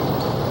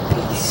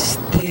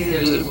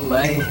till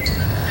my...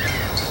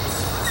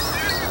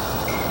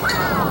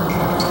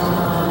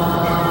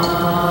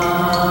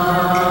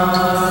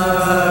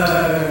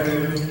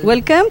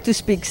 Welcome to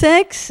Speak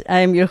Sex.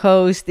 I'm your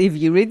host, Eve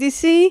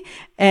Eurydice,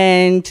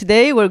 and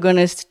today we're going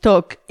to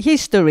talk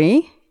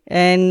history.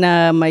 And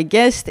my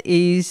guest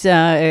is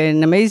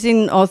an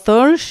amazing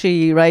author.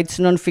 She writes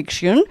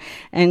nonfiction,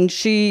 and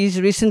she's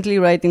recently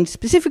writing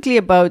specifically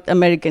about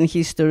American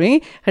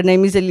history. Her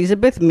name is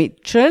Elizabeth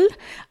Mitchell.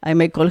 I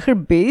may call her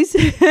Biz.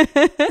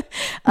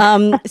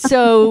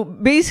 So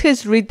Biz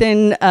has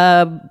written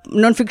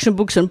nonfiction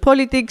books on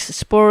politics,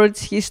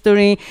 sports,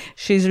 history.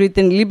 She's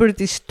written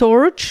Liberty's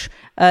Torch,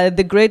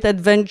 The Great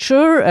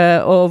Adventure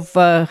of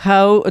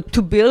how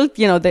to build,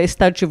 the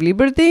Statue of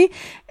Liberty.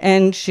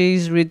 And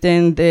she's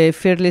written The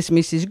Fearless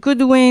Mrs.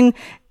 Goodwin.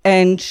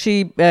 And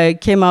she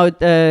came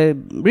out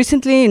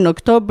recently in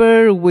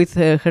October with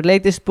her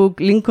latest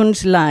book,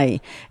 Lincoln's Lie,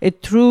 a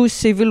true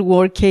Civil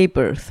War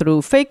caper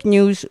through fake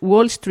news,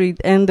 Wall Street,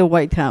 and the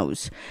White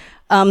House.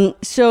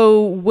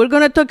 So we're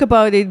going to talk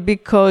about it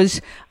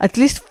because, at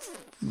least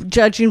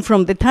judging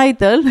from the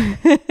title,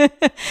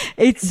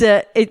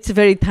 it's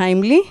very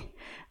timely.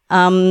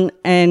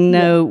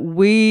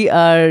 We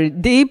are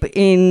deep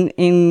in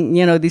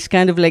this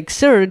kind of like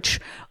search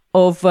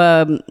of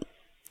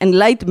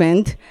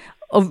enlightenment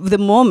of the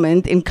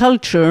moment in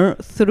culture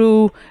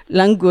through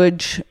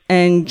language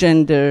and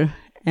gender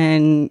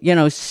and,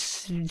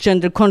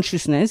 gender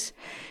consciousness.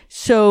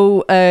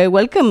 So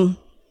welcome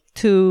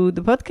to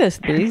the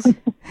podcast, please.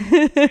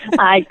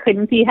 I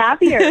couldn't be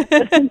happier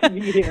to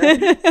be here.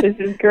 This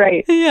is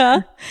great.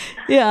 Yeah.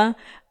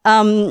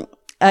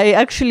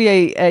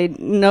 I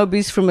know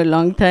Biz from a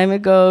long time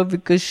ago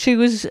because she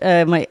was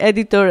my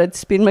editor at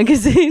Spin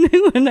Magazine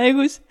when I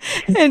was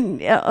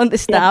on the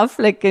staff,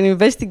 like an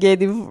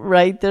investigative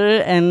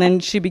writer, and then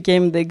she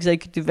became the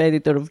executive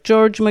editor of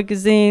George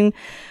Magazine,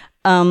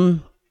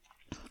 and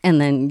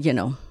then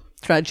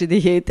tragedy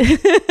hit.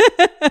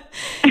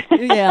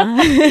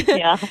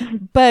 Yeah.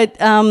 But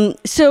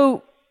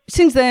so.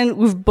 Since then,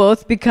 we've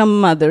both become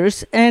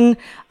mothers, and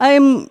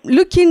I'm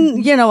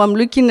looking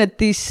at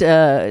this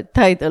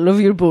title of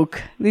your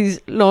book, this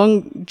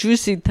long,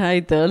 juicy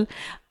title,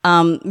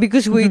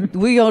 because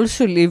we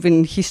also live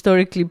in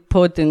historically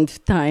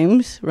potent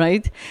times,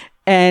 right?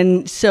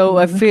 And so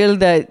I feel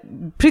that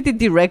pretty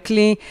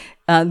directly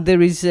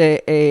there is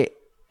a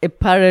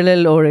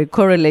parallel or a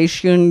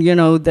correlation,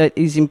 that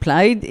is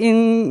implied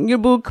in your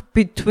book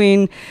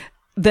between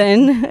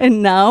then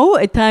and now,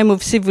 a time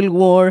of civil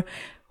war,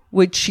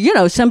 which,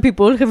 some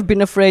people have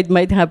been afraid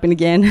might happen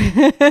again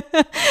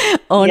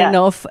and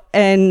off.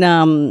 And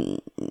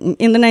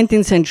in the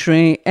 19th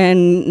century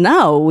and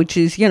now, which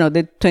is,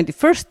 the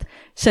 21st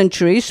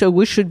century. So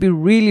we should be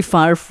really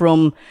far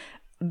from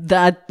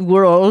that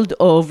world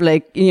of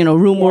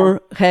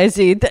rumor has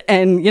it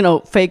and,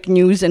 fake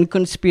news and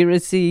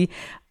conspiracy.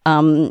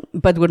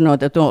 But we're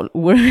not at all.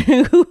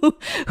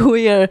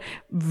 We are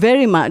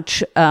very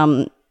much,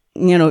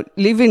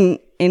 living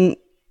in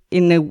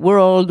a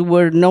world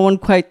where no one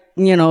quite,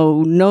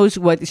 knows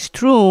what is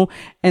true,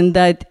 and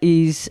that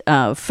is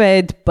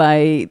fed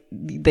by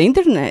the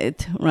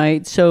internet,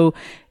 right? So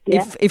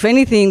if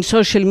anything,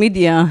 social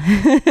media,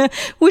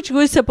 which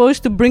was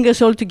supposed to bring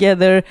us all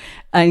together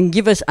and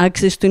give us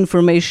access to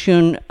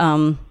information,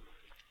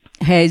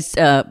 has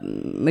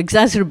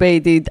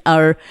exacerbated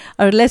our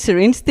lesser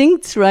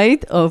instincts,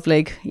 right? Of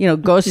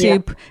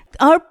gossip. Yeah.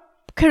 Our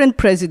current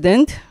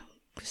president,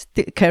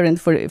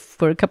 current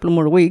for a couple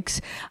more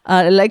weeks,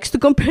 likes to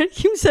compare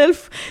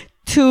himself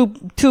to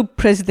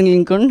President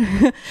Lincoln,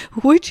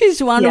 which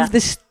is one of the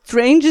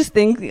strangest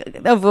things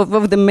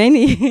of the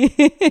many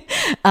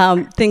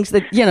things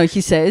that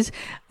he says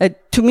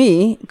to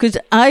me, because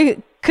I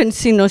can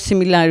see no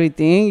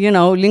similarity.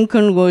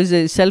 Lincoln was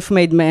a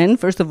self-made man.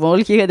 First of all,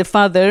 he had a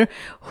father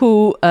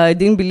who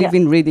didn't believe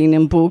in reading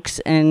and books,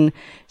 and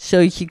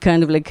so he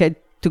kind of had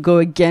to go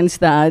against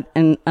that.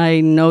 And I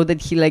know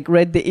that he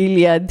read the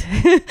Iliad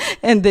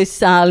and the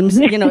Psalms,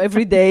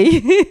 every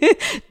day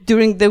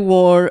during the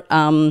war.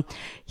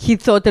 He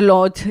thought a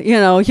lot,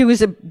 he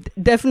was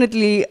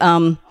definitely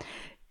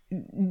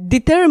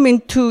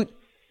determined to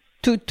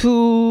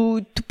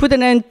put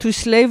an end to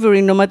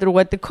slavery no matter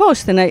what the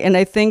cost. And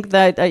I think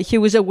that he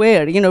was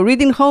aware,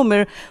 reading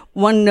Homer,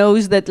 one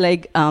knows that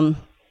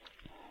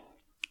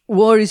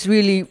war is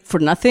really for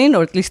nothing,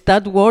 or at least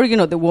that war,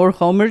 the war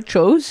Homer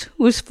chose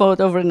was fought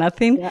over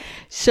nothing. Yeah.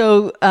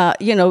 So,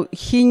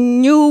 he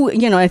knew,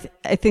 I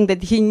think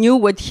that he knew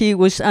what he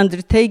was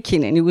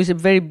undertaking, and it was a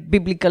very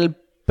biblical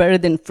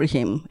burden for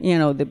him,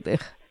 the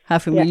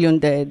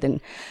 500,000 dead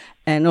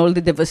and all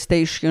the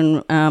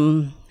devastation.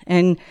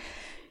 And,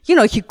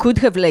 he could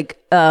have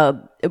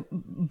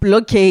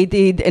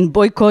blockaded and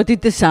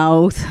boycotted the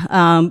South,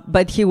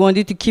 but he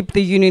wanted to keep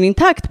the Union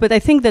intact. But I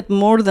think that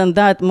more than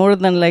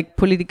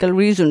political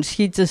reasons,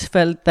 he just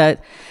felt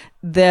that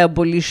the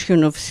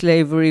abolition of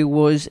slavery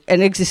was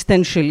an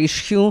existential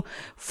issue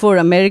for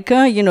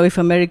America. If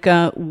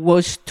America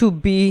was to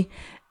be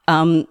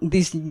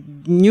this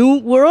new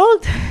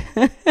world,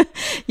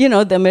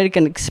 the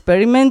American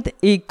experiment,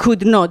 it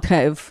could not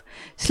have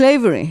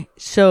slavery.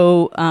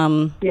 So,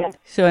 and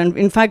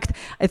in fact,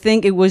 I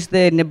think it was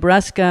the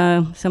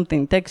Nebraska,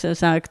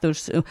 Texas Act, or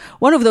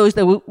one of those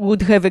that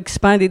would have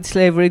expanded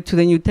slavery to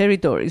the new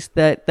territories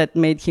that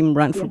made him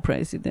run for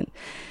president.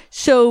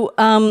 So,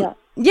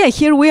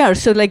 here we are.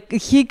 So,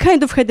 he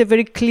kind of had a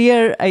very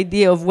clear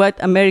idea of what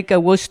America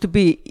was to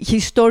be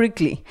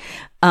historically.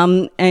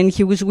 And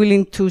he was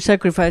willing to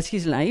sacrifice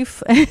his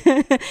life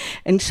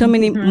and so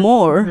many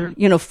more,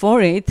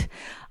 for it.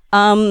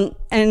 And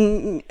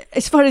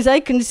as far as I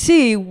can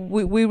see,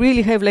 we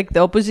really have the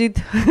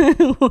opposite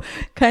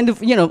kind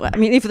of,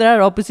 if there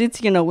are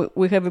opposites,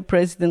 we have a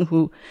president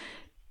who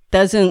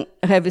doesn't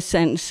have a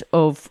sense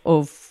of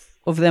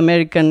the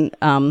American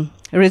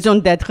raison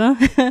d'être.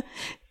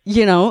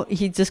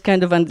 He just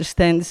kind of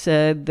understands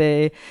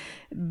the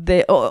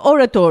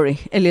oratory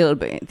a little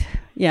bit.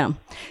 Yeah.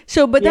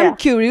 So, but I'm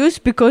curious,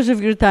 because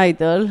of your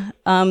title,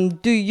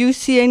 do you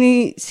see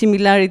any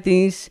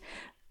similarities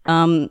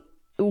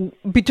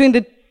between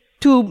the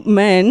two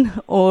men,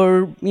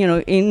 or,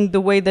 in the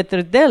way that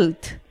they're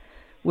dealt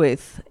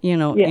with,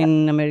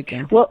 in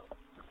America? Well,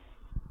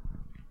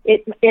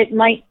 it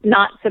might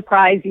not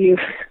surprise you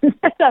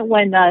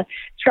when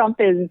Trump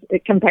is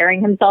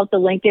comparing himself to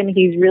Lincoln.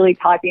 He's really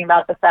talking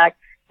about the fact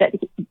that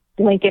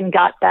Lincoln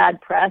got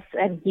bad press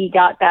and he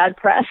got bad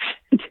press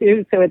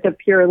too. So it's a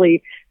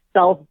purely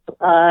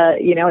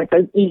it's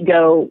an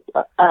ego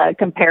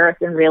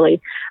comparison,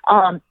 really.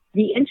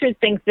 The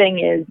interesting thing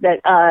is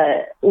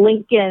that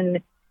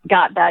Lincoln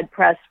got bad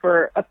press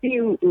for a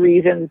few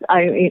reasons.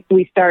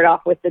 We start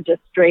off with the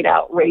just straight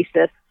out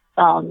racist,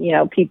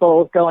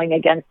 people going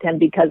against him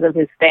because of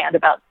his stand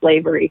about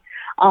slavery.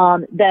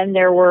 Then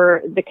there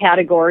were the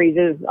categories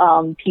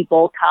of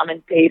people,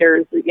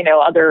 commentators,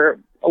 other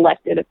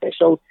elected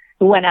officials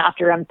who went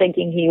after him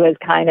thinking he was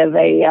kind of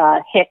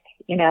a hick,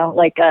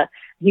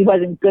 he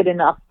wasn't good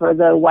enough for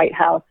the White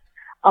House.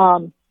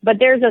 But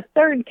there's a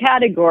third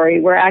category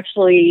where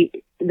actually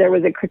there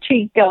was a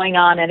critique going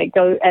on, and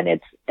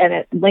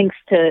it links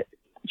to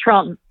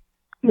Trump,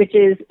 which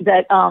is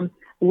that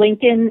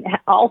Lincoln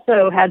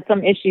also had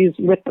some issues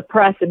with the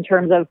press in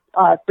terms of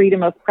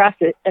freedom of press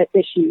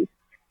issues.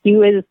 He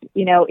was,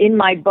 in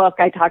my book,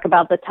 I talk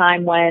about the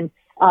time when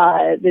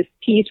this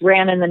piece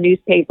ran in the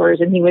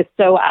newspapers, and he was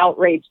so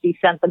outraged he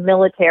sent the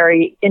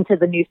military into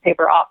the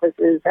newspaper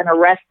offices and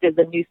arrested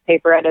the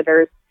newspaper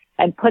editors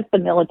and put the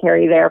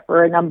military there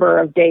for a number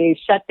of days,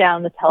 shut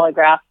down the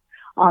telegraph,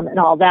 and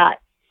all that.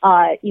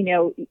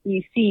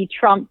 You see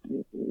Trump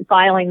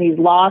filing these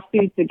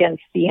lawsuits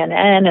against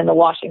CNN and the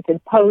Washington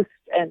Post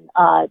and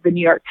the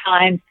New York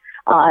Times.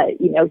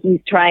 He's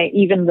trying,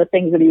 even the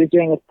things that he was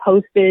doing with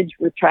postage,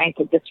 was trying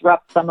to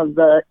disrupt some of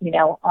the,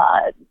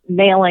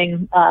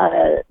 mailing,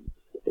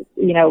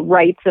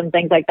 rights and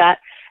things like that.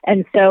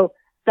 And so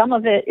some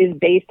of it is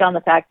based on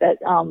the fact that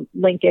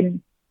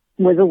Lincoln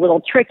was a little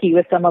tricky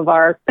with some of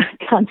our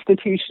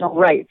constitutional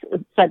rights,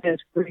 such as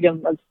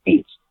freedom of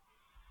speech.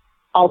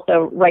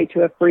 Also, right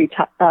to a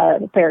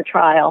fair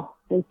trial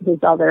is his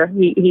other.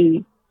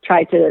 He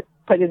tried to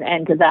put an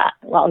end to that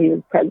while he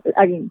was president.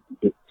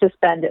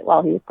 Suspend it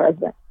while he was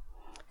president.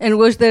 And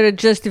was there a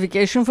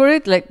justification for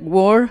it, like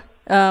war,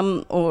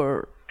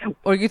 or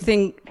you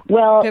think,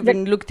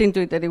 having looked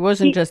into it, that it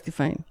wasn't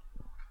justifying?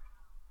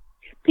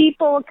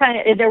 People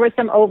there was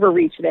some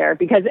overreach there,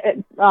 because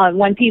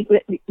when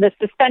the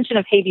suspension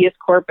of habeas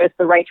corpus,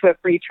 the right to a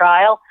free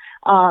trial,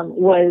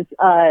 was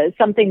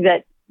something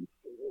that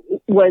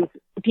was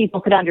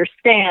people could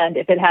understand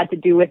if it had to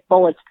do with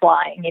bullets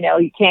flying.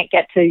 You can't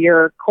get to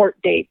your court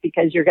date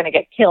because you're going to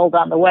get killed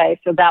on the way.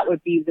 So that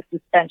would be the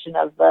suspension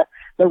of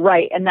the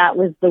right. And that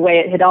was the way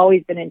it had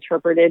always been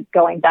interpreted,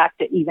 going back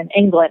to even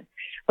England.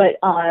 But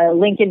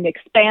Lincoln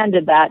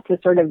expanded that to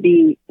sort of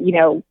be,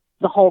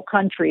 the whole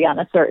country on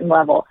a certain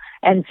level.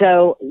 And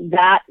so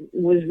that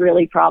was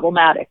really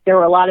problematic. There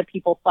were a lot of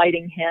people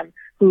fighting him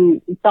who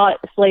thought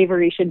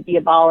slavery should be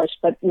abolished,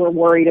 but were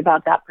worried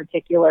about that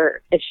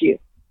particular issue.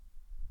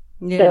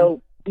 Yeah.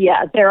 So,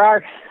 there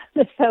are.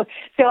 So,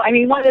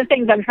 one of the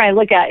things I'm trying to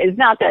look at is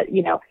not that,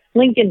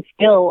 Lincoln's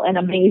still an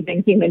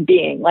amazing human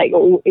being.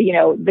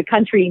 The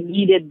country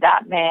needed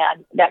that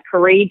man, that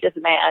courageous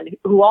man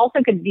who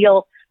also could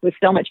deal with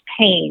so much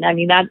pain.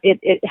 That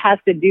it has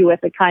to do with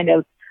the kind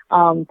of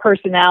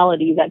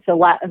personality that's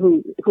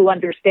who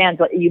understands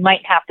that you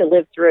might have to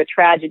live through a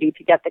tragedy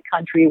to get the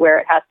country where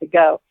it has to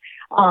go.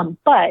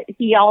 But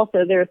he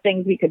also, there are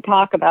things we could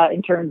talk about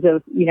in terms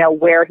of,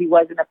 where he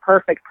wasn't a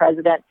perfect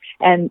president.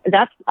 And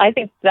I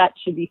think that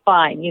should be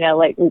fine.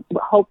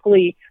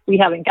 Hopefully we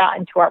haven't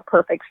gotten to our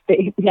perfect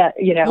state yet.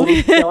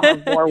 We still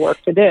have more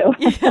work to do.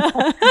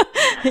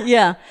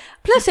 Yeah.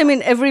 Plus,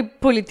 every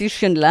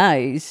politician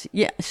lies.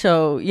 Yeah.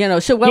 So,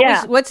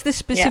 what's the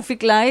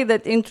specific lie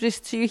that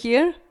interests you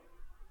here?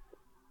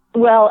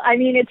 Well,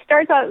 it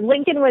starts out,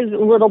 Lincoln was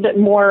a little bit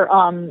more,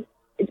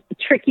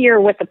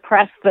 trickier with the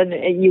press than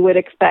you would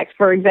expect.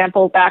 For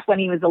example, back when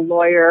he was a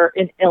lawyer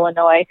in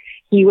Illinois,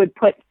 he would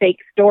put fake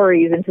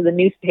stories into the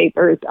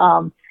newspapers,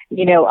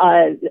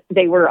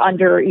 they were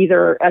under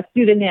either a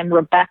pseudonym,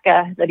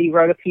 Rebecca, that he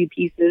wrote a few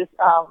pieces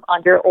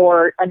under,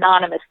 or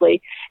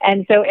anonymously.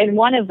 And so in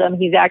one of them,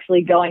 he's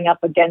actually going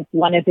up against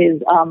one of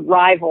his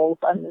rivals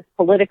on this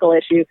political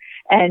issue,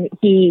 and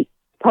he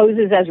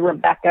poses as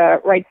Rebecca,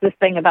 writes this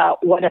thing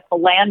about what a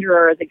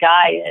philanderer the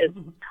guy is,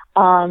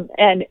 and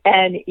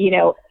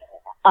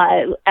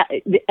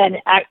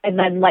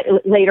then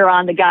later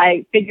on, the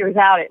guy figures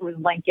out it was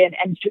Lincoln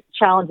and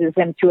challenges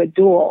him to a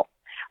duel.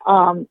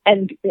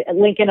 And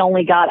Lincoln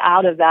only got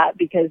out of that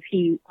because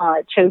he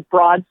chose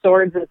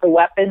broadswords as a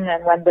weapon.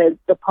 And when the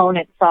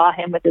opponent saw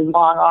him with his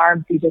long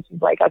arms, he just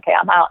was like, okay,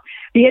 I'm out.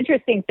 The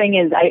interesting thing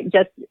is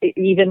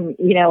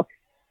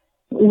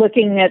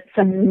looking at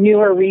some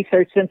newer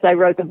research since I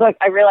wrote the book,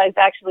 I realized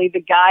actually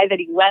the guy that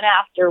he went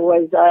after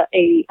was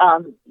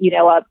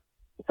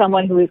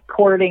someone who was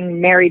courting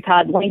Mary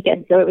Todd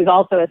Lincoln. So it was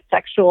also a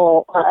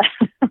sexual,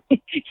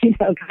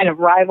 kind of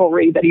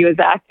rivalry that he was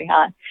acting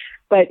on.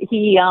 But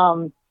he,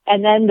 and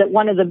then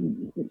one of the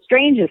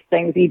strangest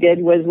things he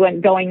did was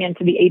when going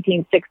into the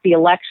 1860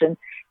 election,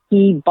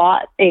 he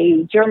bought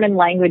a German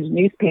language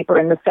newspaper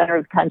in the center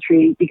of the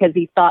country because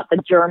he thought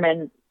the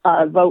German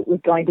vote was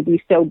going to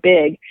be so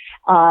big.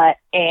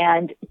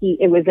 And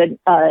it was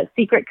a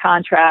secret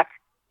contract.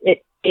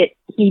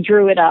 He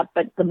drew it up,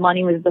 but the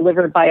money was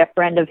delivered by a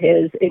friend of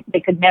his. They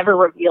could never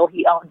reveal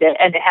he owned it,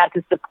 and it had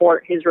to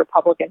support his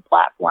Republican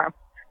platform.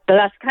 So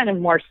that's kind of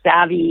more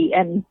savvy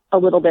and a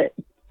little bit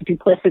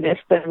duplicitous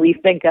than we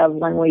think of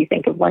when we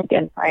think of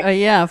Lincoln, right?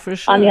 Yeah, for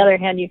sure. On the other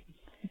hand,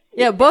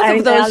 both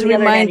of those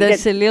remind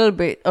us a little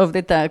bit of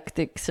the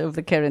tactics of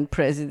the current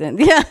president.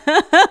 Yeah,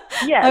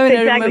 yeah, exactly.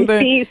 I remember,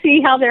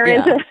 see how there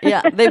is.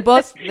 They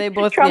both.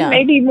 Trump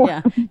maybe more.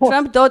 Yeah.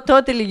 Trump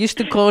totally used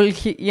to call,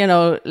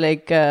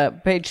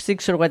 page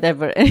 6 or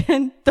whatever,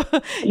 and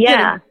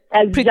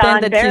pretend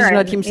John that Barron. He's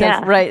not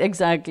himself. Yeah. Right?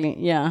 Exactly.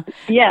 Yeah.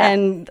 Yeah.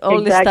 And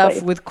all the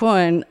stuff with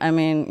Cohen. I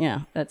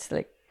mean, that's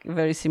like a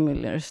very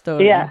similar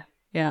story. Yeah.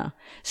 Yeah.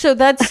 So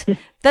that's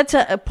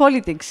a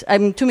politics. I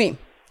mean, to me,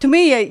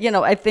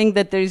 I think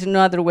that there is no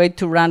other way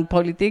to run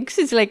politics.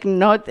 It's like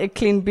not a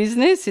clean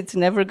business. It's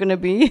never going to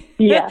be.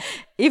 Yeah.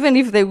 Even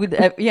if they would,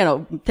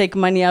 take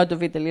money out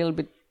of it a little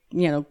bit,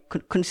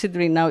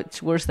 considering now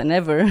it's worse than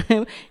ever,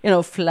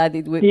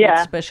 flooded with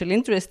special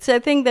interests. I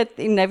think that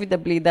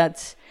inevitably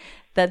that's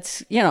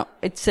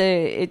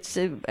it's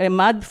a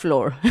mud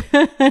floor.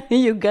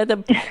 You gotta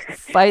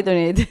fight on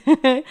it.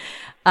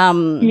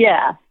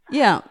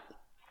 Yeah.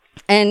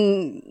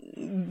 And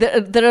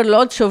there are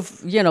lots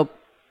of,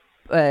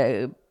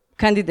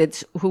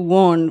 candidates who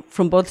won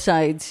from both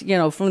sides,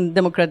 from the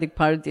Democratic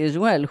Party as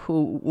well,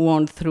 who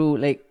won through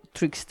like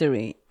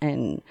trickstery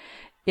and,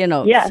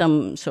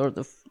 some sort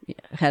of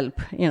help,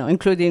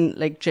 including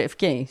like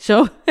JFK.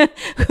 So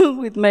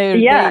with Mayor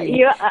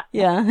Daley.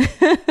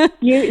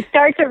 You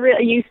start to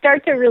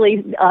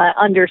really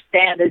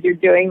understand as you're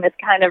doing this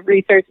kind of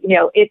research.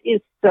 It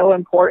is so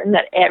important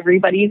that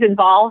everybody's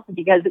involved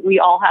because we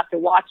all have to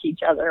watch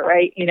each other,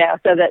 right?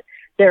 So that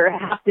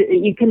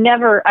you can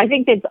never. I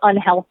think it's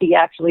unhealthy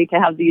actually to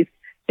have these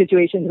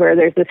situations where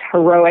there's this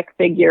heroic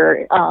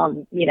figure,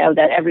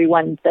 that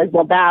everyone says,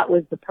 well, that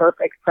was the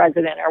perfect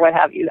president or what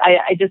have you.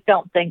 I just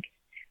don't think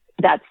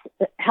that's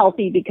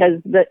healthy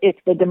because it's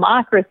the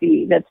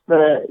democracy that's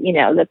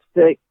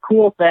the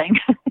cool thing.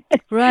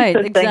 Right,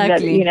 the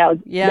exactly. Thing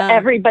that,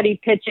 everybody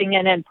pitching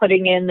in and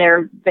putting in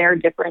their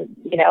different,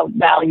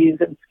 values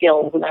and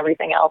skills and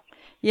everything else.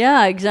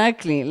 Yeah,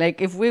 exactly. Like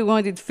if we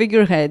wanted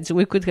figureheads,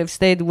 we could have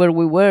stayed where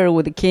we were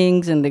with the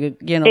kings and the,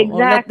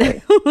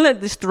 exactly. all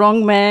the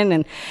strong men.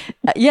 And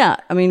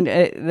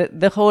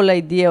the whole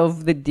idea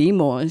of the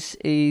demos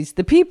is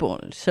the people.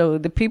 So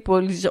the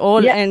people is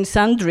all and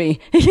sundry,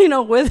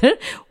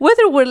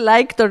 whether we're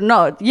liked or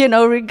not,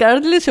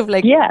 regardless of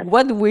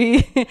what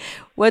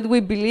we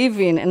believe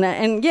in. And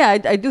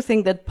I do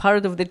think that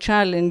part of the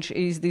challenge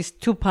is this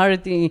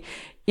two-party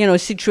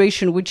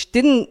situation which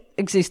didn't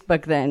exist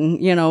back then,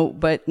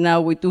 but now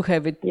we do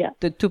have it,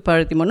 the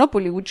two-party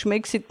monopoly, which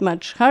makes it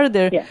much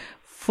harder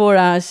for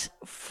us,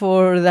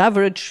 for the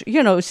average,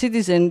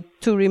 citizen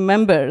to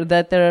remember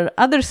that there are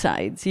other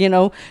sides, to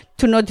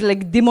not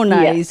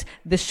demonize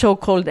the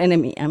so-called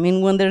enemy. I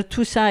mean, when there are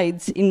two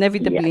sides,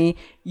 inevitably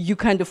you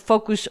kind of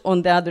focus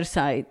on the other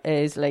side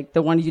as like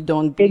the one you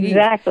don't believe.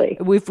 Exactly.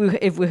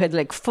 If we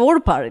had 4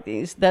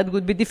 parties, that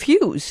would be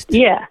diffused.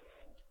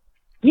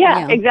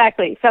 Yeah,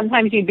 exactly.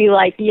 Sometimes you'd be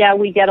like,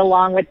 we get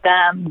along with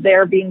them.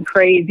 They're being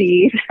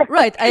crazy.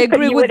 Right. I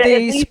agree with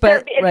this,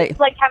 but it's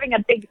like having a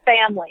big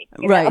family.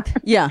 Right.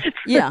 Yeah.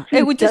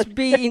 It would just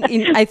be,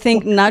 I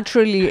think,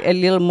 naturally a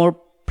little more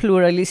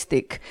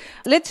pluralistic.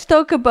 Let's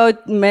talk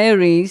about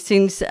Mary,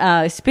 since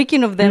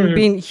speaking of them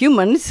being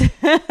humans.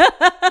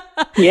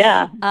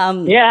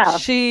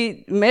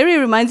 Mary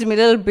reminds me a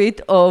little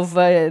bit of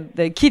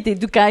the Kitty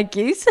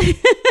Dukakis.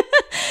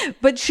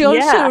 But she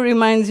also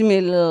reminds me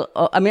a little.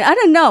 I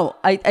don't know.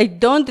 I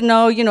don't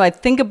know. I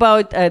think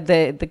about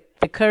the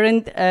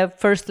current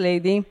First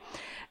Lady,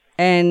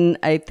 And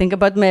I think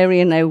about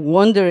Mary, and I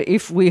wonder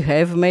if we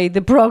have made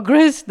the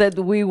progress that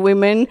we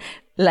women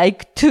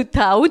like to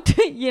tout,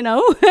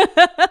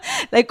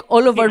 like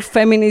all of our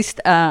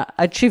feminist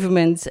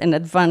achievements and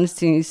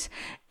advances.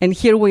 And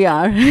here we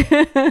are.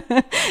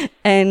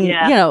 And,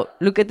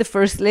 look at the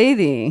First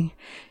Lady.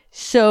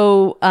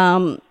 So,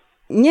 I'll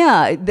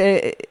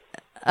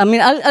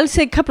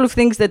say a couple of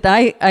things that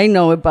I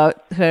know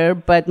about her,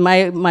 but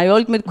my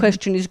ultimate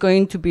question is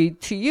going to be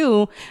to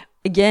you,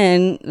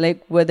 again, like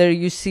whether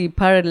you see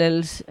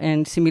parallels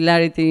and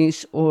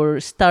similarities or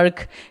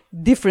stark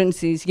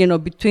differences,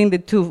 between the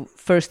two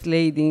First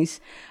Ladies.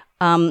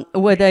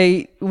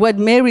 What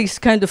Mary is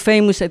kind of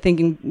famous, I think,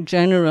 in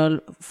general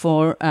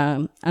for,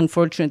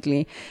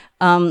 unfortunately,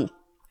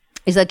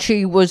 is that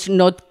she was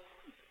not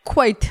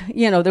quite,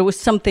 there was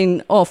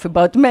something off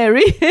about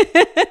Mary.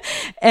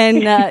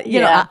 And,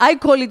 I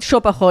call it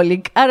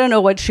shopaholic. I don't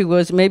know what she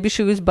was. Maybe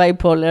she was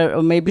bipolar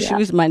or maybe she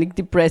was manic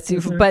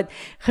depressive. Mm-hmm. But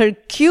her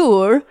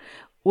cure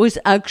was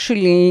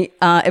actually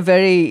a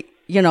very,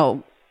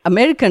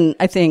 American,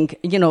 I think,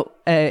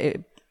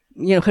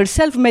 her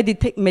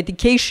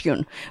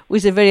self-medication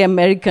was a very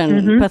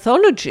American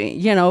pathology,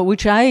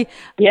 which I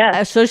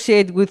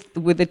associate with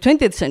the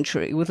 20th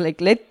century, with like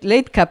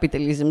late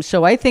capitalism.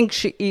 So I think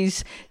she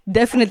is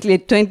definitely a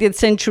 20th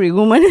century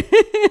woman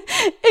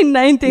in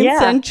 19th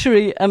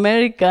century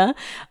America.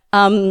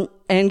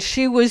 And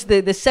she was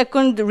the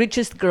second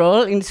richest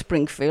girl in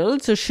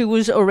Springfield. So she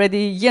was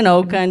already,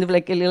 kind of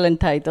like a little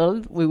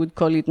entitled, we would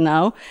call it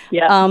now.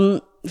 Yeah.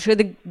 She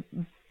had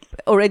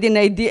already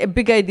a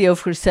big idea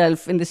of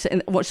herself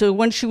so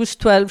when she was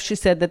 12, she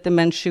said that the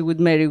man she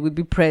would marry would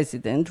be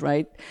president,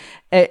 right?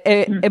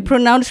 A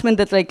pronouncement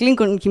that like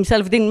Lincoln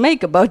himself didn't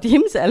make about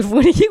himself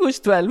when he was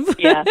 12.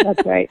 Yeah,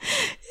 that's right.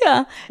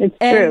 Yeah. It's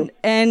true.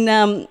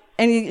 And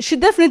she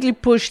definitely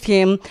pushed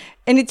him.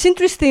 And it's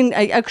interesting,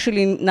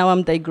 now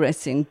I'm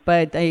digressing,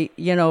 but I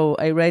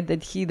read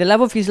that the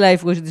love of his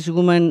life was this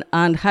woman,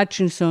 Anne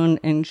Hutchinson,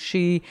 and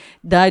she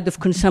died of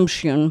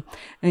consumption.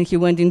 And he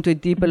went into a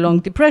deep,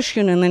 long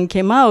depression and then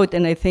came out.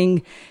 And I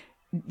think,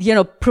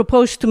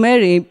 proposed to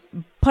Mary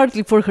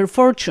partly for her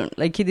fortune.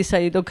 Like he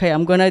decided, okay,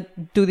 I'm going to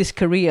do this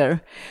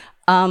career.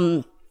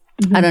 I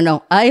don't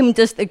know. I'm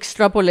just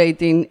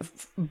extrapolating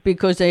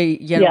because I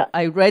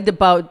read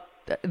about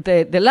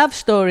the love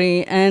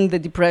story and the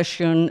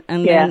depression,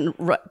 and then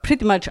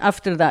pretty much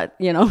after that,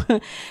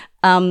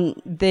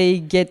 they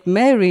get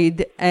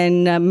married,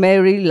 and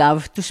Mary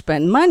loved to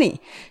spend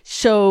money.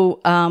 So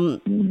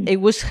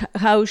it was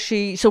how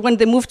so when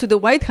they moved to the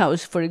White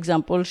House, for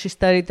example, she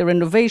started the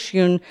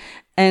renovation,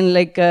 and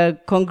like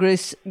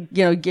Congress,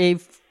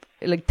 gave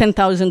like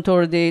 10,000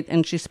 toward it,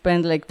 and she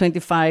spent like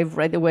 25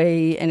 right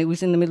away, and it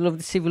was in the middle of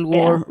the Civil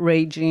War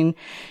raging.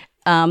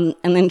 And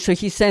then so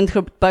he sent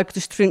her back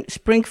to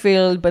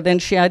Springfield, but then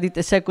she added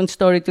a second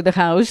story to the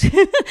house.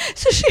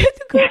 So she had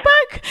to go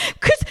back.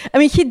 Because,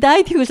 he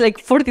died, he was like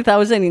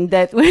 40,000 in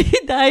debt when he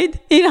died,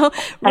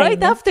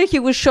 right after he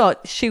was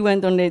shot. She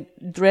went on a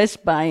dress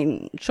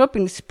buying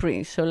shopping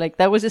spree. So like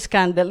that was a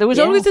scandal. There was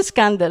always a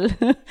scandal.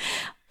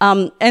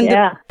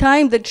 The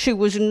time that she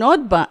was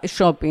not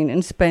shopping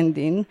and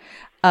spending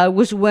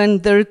was when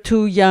their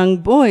two young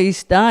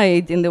boys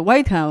died in the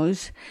White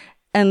House.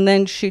 And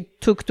then she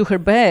took to her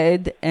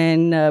bed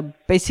and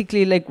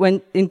basically like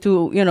went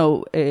into,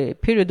 a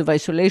period of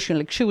isolation.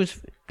 Like she was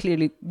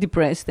clearly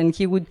depressed, and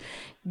he would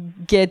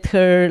get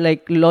her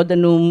like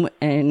laudanum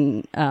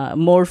and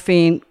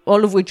morphine,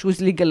 all of which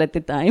was legal at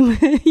the time,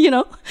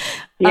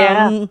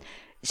 Yeah.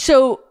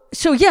 So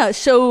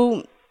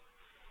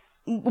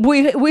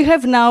we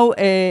have now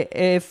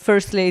a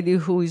First Lady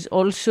who is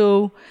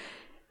also,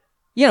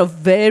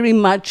 very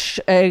much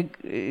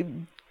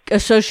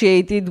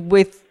associated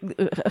with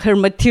her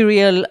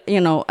material,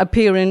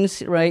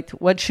 appearance, right?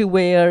 What she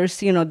wears,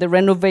 the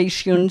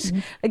renovations.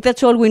 Like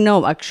that's all we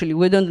know, actually.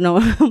 We don't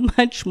know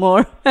much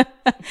more.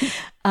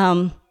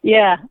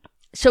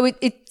 So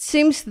it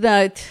seems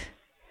that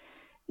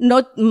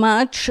not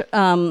much,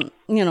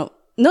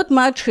 not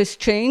much has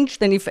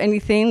changed. And if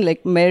anything,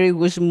 like Mary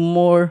was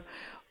more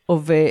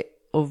of a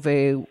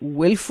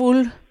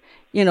willful,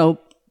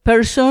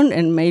 person,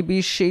 and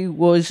maybe she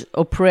was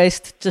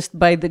oppressed just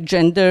by the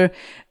gender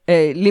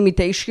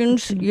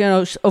limitations,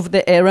 of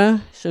the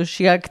era. So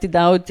she acted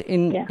out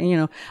in,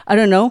 I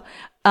don't know.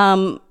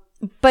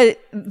 But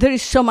there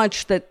is so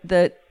much that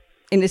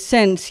in a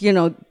sense,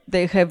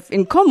 they have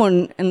in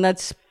common, and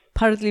that's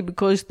partly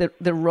because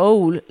the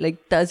role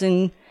like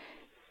doesn't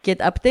get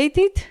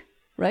updated,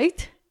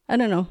 right? I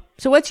don't know.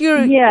 So what's your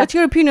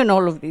opinion on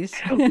all of this?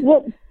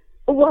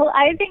 Well,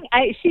 I think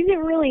she's a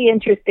really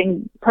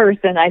interesting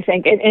person, I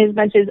think, as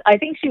much as I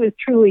think she was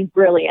truly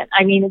brilliant.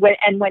 I mean,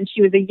 when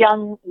she was a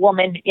young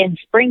woman in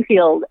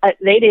Springfield,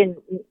 they didn't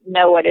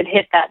know what had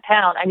hit that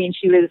town. I mean,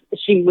 she was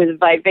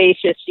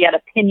vivacious. She had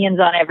opinions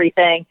on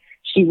everything.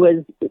 She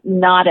was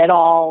not at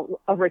all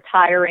a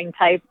retiring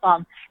type.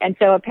 And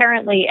so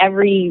apparently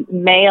every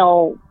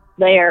male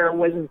there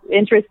was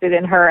interested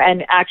in her.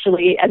 And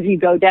actually, as you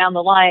go down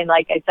the line,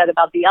 like I said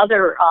about the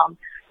other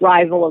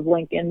rival of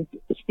Lincoln's.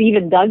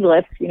 Stephen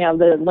Douglas,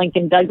 the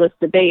Lincoln-Douglas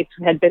debates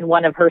had been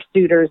one of her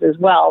suitors as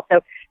well.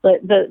 So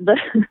the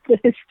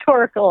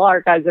historical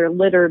archives are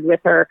littered with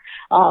her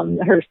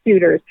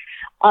suitors.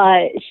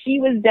 She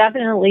was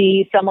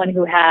definitely someone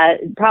who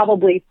had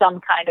probably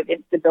some kind of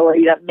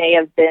instability that may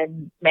have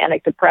been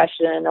manic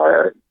depression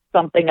or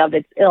something of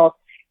its ilk.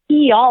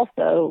 He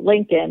also,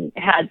 Lincoln,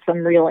 had some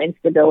real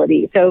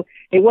instability. So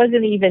it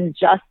wasn't even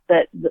just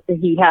that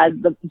he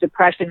had the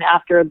depression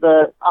after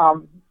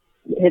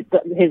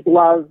his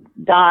love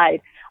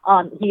died.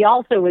 He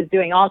also was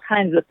doing all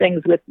kinds of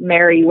things with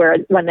Mary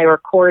when they were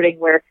courting,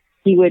 where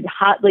he would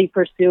hotly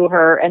pursue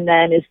her, and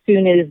then as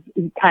soon as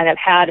he kind of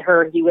had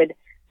her, he would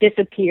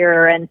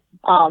disappear, and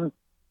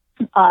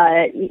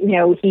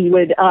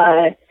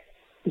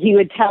he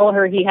would tell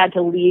her he had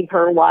to leave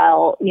her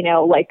while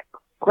like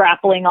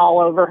grappling all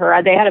over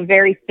her. They had a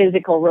very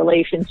physical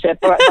relationship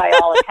by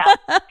all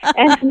accounts,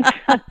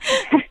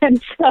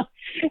 and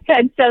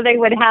so they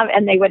would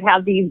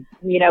have these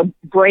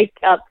break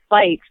up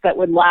fights that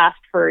would last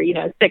for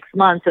 6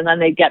 months, and then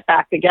they'd get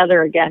back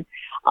together again.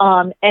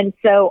 And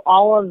so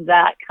all of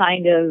that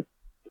kind of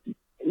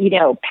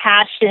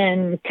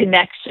passion,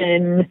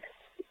 connection,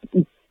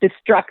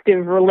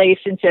 destructive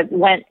relationship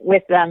went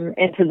with them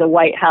into the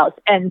White House.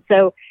 And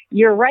so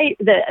you're right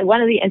that one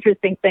of the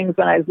interesting things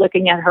when I was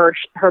looking at her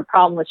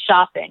problem with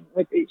shopping,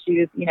 which is she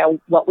was,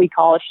 what we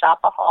call a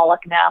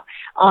shopaholic now,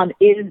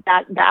 is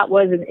that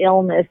was an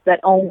illness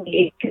that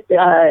only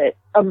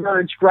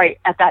emerged right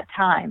at that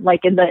time,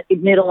 like in the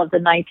middle of the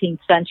 19th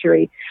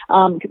century.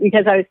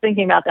 Because I was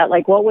thinking about that,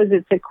 like what was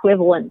its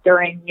equivalent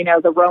during,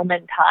 the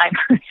Roman time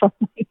or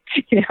something,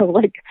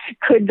 like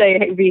could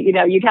they be,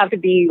 you'd have to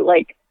be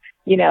like,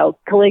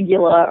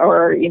 Caligula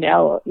or,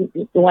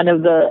 one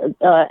of the,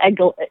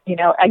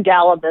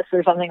 Agabus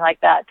or something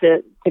like that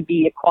to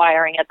be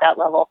acquiring at that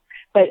level.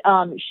 But,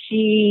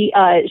 she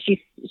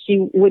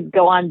would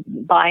go on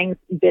buying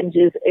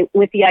binges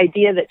with the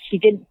idea that she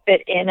didn't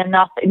fit in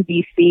enough in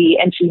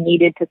DC and she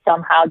needed to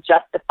somehow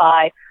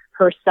justify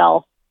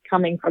herself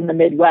coming from the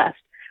Midwest.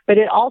 But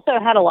it also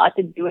had a lot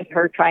to do with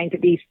her trying to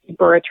be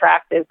super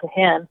attractive to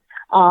him.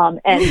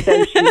 And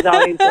so she was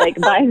always like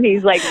buying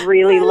these like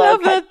really low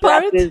cut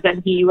dresses,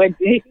 and he would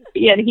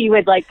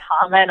like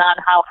comment on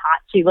how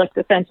hot she looked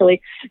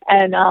essentially.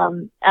 And,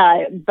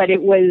 but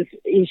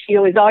she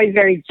was always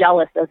very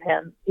jealous of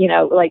him,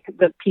 like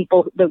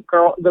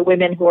the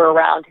women who were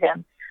around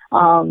him.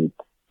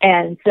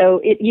 And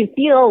so you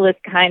feel this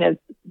kind of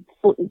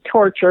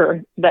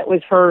torture that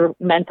was her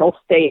mental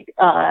state,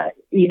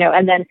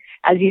 and then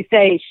as you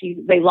say,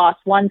 they lost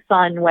one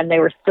son when they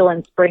were still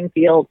in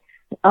Springfield.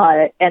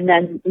 And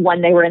then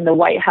when they were in the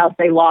White House,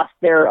 they lost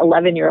their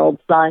 11-year-old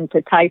son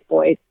to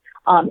typhoid,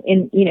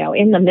 in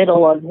the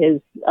middle of his,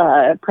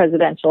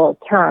 presidential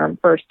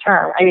first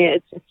term. I mean,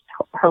 it's just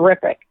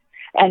horrific.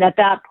 And at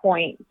that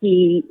point,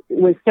 he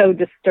was so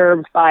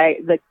disturbed by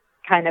the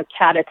kind of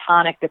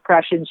catatonic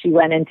depression she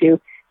went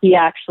into. He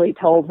actually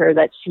told her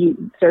that she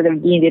sort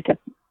of needed to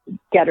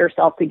get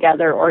herself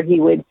together, or he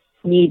would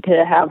need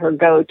to have her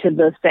go to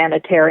the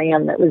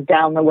sanitarium that was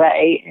down the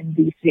way in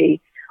DC.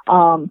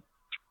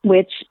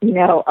 Which,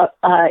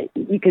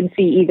 you can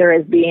see either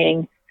as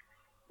being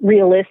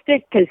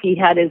realistic because he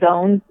had his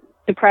own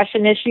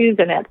depression issues.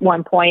 And at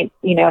one point,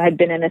 had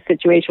been in a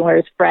situation where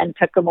his friend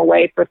took him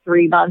away for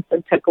 3 months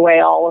and took away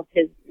all of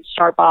his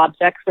sharp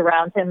objects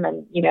around him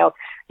and,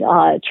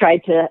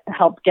 tried to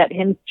help get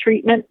him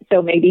treatment.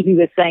 So maybe he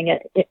was saying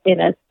it in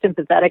a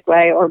sympathetic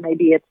way, or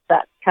maybe it's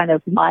that kind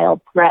of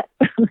mild threat,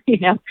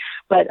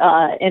 but,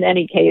 in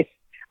any case,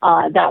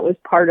 that was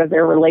part of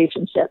their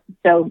relationship.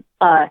 So,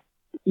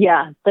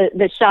 yeah,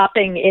 the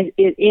shopping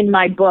in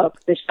my book,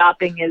 the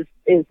shopping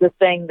is the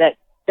thing that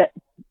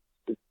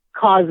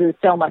causes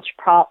so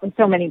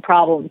many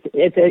problems.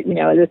 It's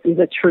this is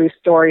a true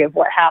story of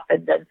what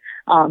happened, and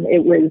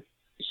it was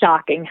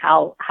shocking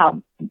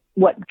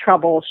what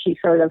trouble she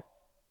sort of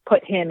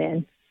put him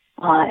in,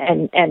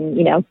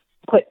 and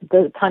put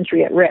the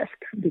country at risk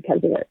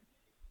because of it.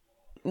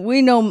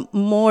 We know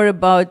more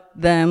about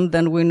them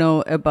than we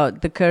know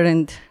about the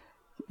current,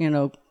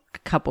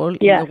 couple in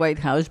the White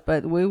House,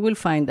 but we will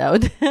find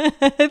out.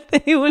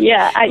 we will.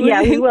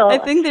 I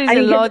think there's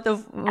a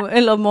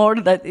lot more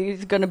that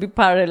is going to be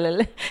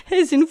parallel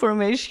as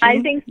information.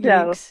 I think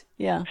so. Leaks.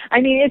 Yeah.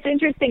 I mean, it's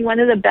interesting. One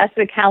of the best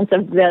accounts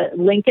of the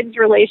Lincoln's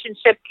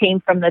relationship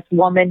came from this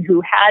woman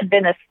who had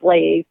been a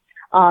slave,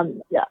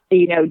 down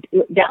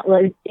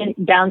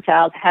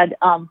south, had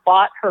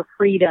bought her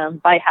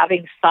freedom by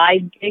having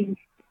side gigs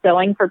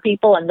sewing for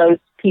people, and those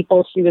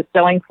people she was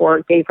sewing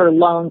for gave her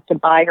loans to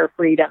buy her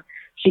freedom.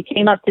 She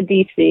came up to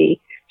D.C.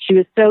 She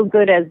was so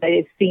good as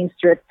a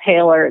seamstress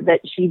tailor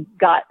that she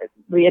got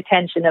the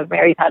attention of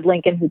Mary Todd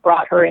Lincoln, who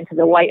brought her into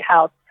the White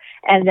House.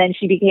 And then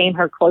she became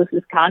her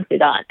closest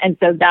confidant. And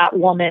so that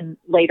woman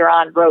later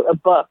on wrote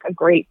a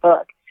great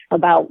book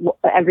about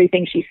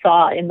everything she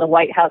saw in the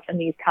White House and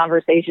these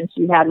conversations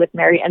she had with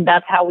Mary. And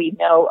that's how we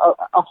know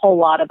a whole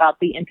lot about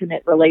the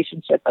intimate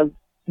relationship of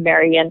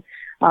Mary and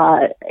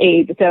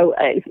age. So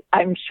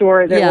I'm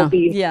sure there will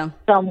be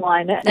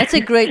someone. That's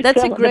a great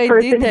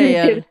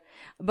detail.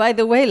 By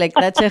the way, like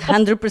that's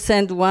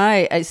 100%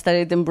 why I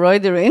started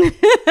embroidering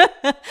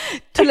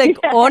to like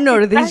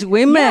honor these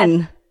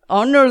women,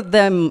 honor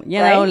them, you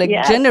know, like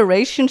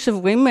generations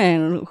of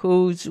women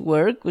whose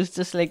work was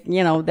just like,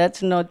 you know,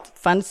 that's not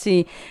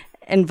fancy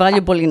and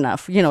valuable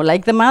enough, you know,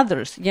 like the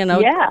mothers, you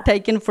know,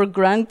 taken for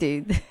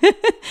granted.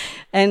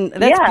 And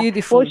that's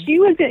beautiful. Well, she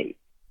was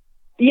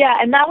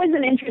and that was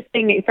an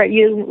interesting,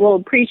 you will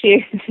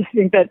appreciate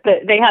that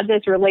they had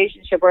this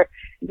relationship where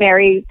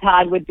Mary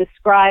Todd would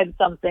describe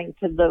something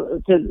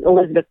to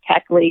Elizabeth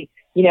Keckley,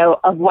 you know,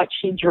 of what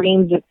she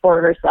dreamed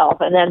for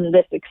herself. And then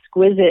this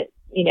exquisite,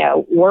 you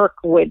know, work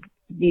would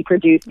be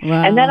produced.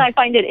 Wow. And then I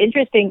find it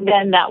interesting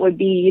then that would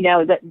be, you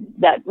know,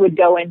 that would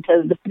go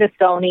into the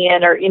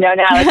Smithsonian or, you know,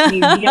 now it's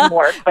museum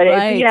work. But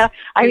it's, you know,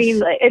 I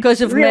mean, it's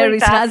because of really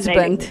Mary's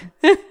husband.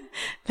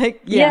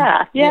 Like,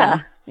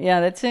 Yeah,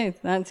 that's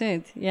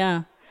it.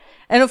 Yeah.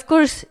 And of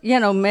course, you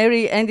know,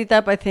 Mary ended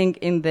up, I think,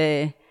 in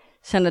the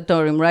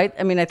sanatorium, right?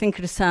 I mean, I think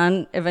her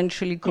son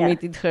eventually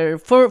committed her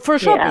for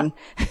shopping.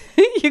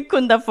 You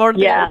couldn't afford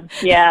it.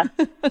 Yeah.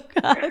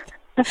 God.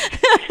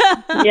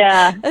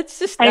 That's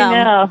just I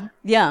know.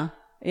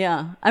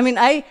 Yeah. I mean,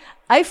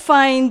 I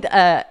find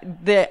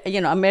the,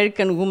 you know,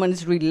 American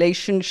woman's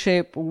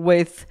relationship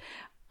with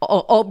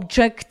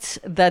objects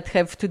that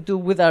have to do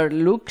with our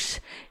looks,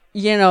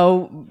 you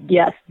know,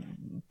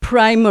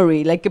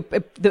 primary, like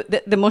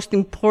the most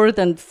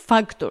important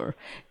factor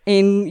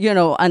in, you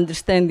know,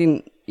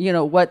 understanding, you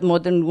know, what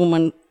modern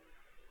woman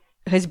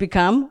has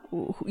become,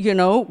 you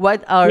know,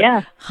 what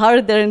our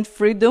hard-earned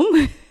freedom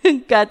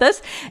got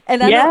us.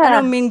 And I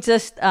don't mean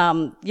just,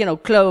 you know,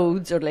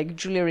 clothes or like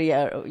jewelry,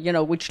 or, you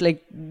know, which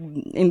like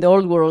in the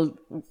old world,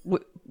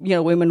 you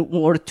know, women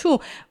wore too,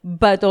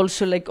 but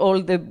also like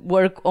all the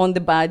work on the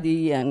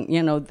body and,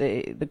 you know,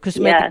 the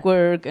cosmetic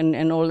work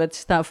and all that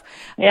stuff.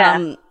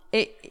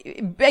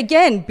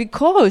 Again,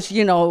 because,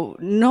 you know,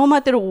 no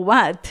matter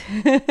what,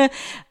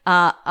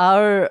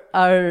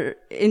 our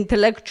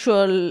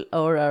intellectual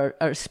or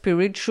our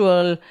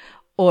spiritual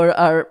or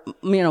our,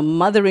 you know,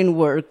 mothering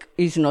work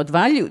is not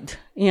valued.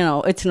 You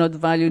know, it's not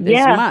valued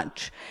as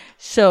much.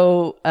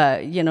 So,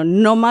 you know,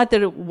 no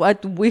matter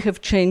what we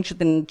have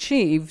changed and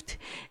achieved,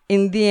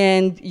 in the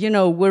end, you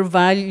know, we're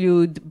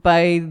valued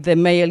by the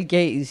male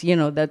gaze, you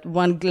know, that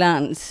one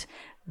glance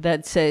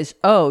that says,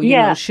 oh, you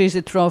know, she's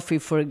a trophy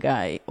for a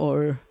guy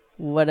or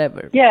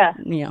whatever. Yeah.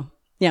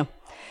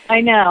 I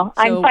know.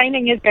 So, I'm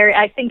finding it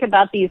I think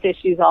about these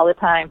issues all the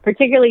time,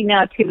 particularly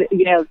now too,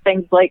 you know,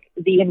 things like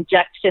the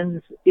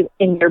injections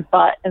in your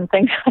butt and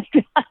things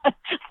like that,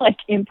 like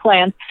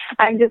implants.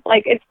 I'm just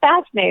like, it's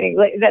fascinating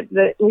like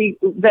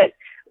that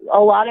a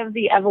lot of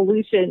the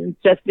evolution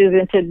just is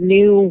into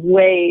new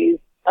ways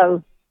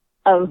of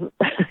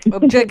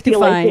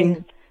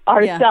objectifying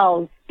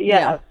ourselves.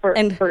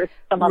 For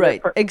some other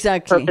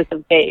purpose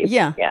of gaze.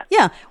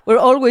 Yeah. We're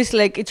always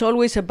like, it's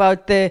always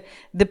about the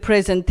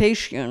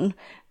presentation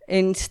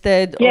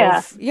instead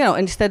of, you know,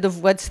 instead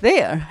of what's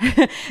there.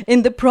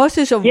 In the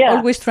process of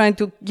always trying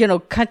to, you know,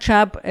 catch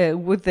up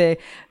with the,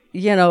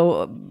 you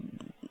know,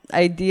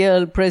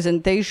 ideal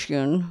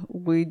presentation,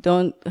 we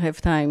don't have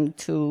time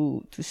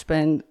to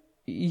spend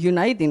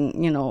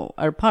uniting, you know,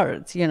 our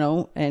parts, you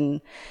know,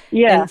 and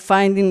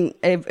finding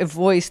a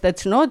voice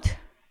that's not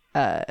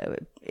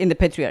in the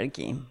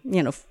patriarchy,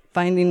 you know,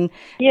 finding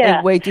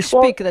a way to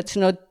speak that's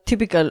not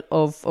typical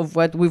of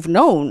what we've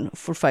known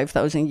for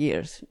 5,000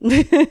 years.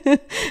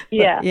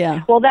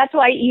 Well, that's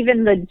why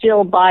even the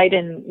Jill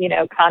Biden, you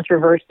know,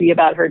 controversy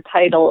about her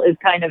title is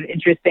kind of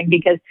interesting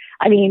because,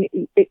 I mean,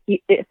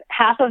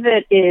 half of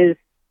it is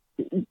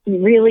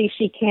really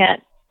she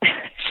can't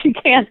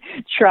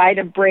try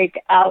to break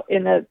out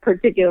in a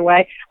particular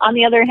way. On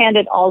the other hand,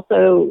 it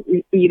also,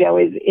 you know,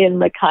 is in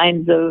the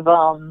kinds of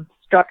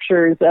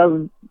structures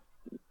of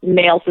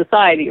male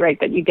society, right?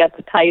 That you get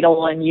the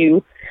title and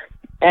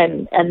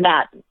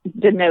that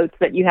denotes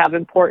that you have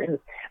importance.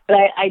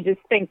 But I just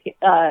think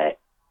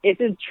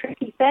it's a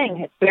tricky thing.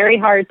 It's very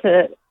hard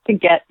to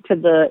get to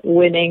the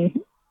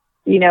winning,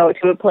 you know,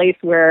 to a place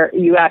where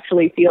you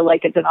actually feel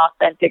like it's an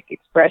authentic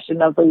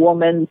expression of the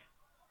woman's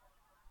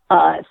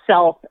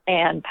self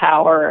and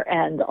power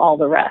and all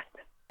the rest.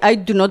 I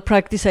do not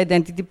practice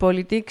identity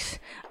politics.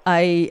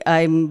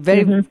 I'm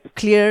very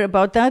clear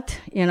about that.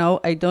 You know,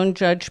 I don't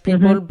judge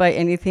people by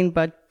anything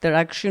but their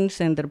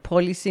actions and their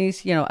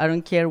policies. You know, I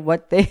don't care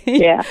what they,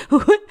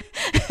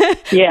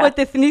 what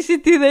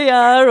ethnicity they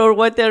are or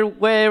what they're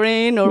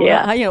wearing or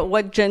you know,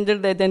 what gender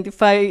they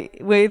identify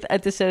with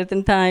at a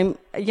certain time.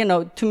 You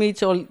know, to me,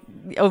 it's all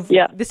of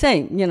the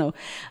same. You know,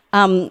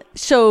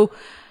 so.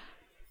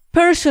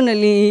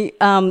 Personally,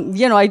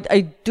 you know,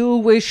 I do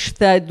wish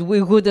that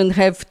we wouldn't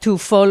have to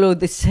follow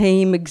the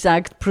same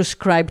exact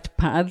prescribed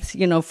paths,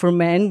 you know, for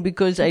men,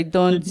 because I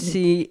don't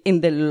see in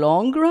the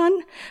long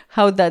run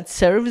how that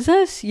serves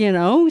us, you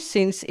know,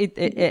 since it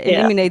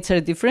eliminates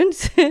our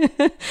difference.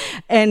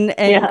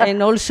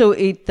 and also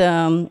it,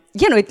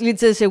 you know, it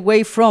leads us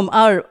away from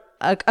our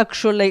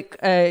actual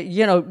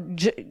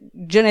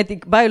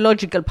genetic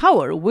biological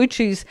power, which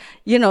is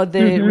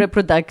the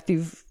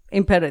reproductive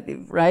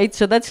imperative, right?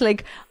 So that's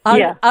like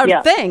our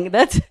thing.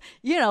 That's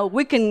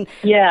we can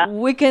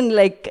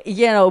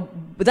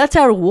that's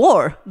our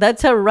war.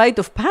 That's our rite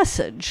of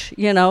passage,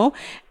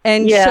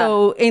 And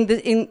so in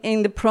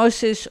the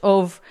process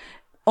of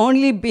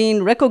only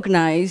being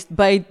recognized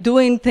by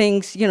doing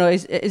things,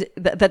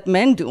 that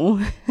men do,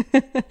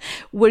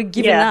 we're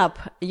giving up,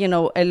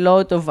 a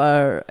lot of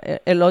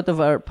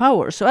our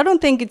power. So I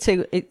don't think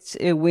it's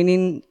a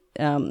winning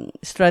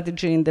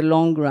strategy in the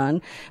long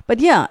run.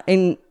 But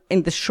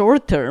in the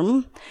short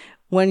term,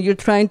 when you're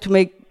trying to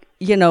make,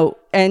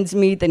 ends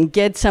meet and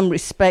get some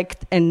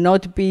respect and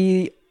not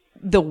be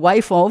the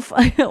wife of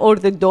or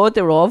the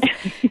daughter of,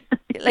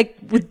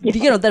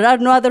 there are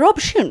no other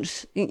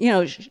options.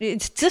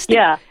 It's just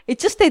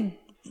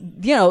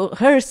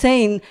her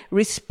saying,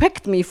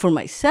 respect me for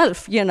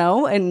myself,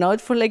 and not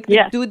for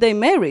the dude they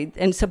married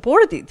and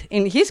supported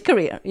in his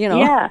career,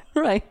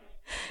 Right.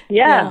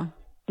 Yeah.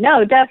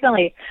 No,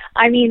 definitely.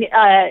 I mean,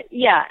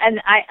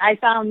 and I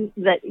found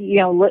that,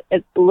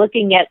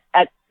 looking at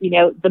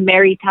the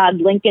Mary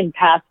Todd Lincoln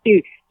path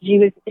too, she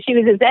was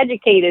as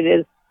educated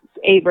as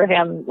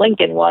Abraham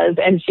Lincoln was,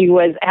 and she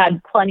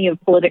had plenty of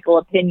political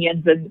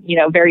opinions and,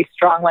 very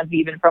strong ones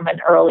even from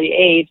an early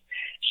age.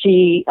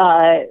 She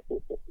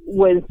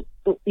was,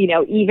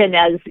 even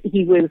as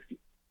he was,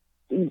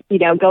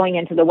 going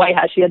into the White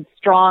House, she had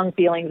strong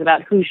feelings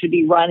about who should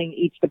be running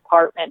each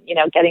department,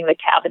 getting the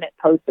cabinet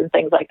posts and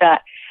things like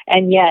that.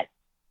 And yet,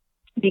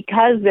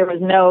 because there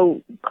was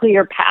no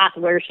clear path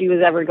where she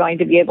was ever going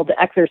to be able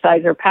to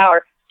exercise her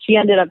power, she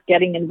ended up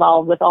getting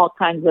involved with all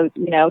kinds of,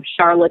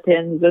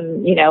 charlatans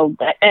and,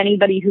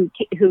 anybody who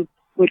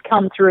would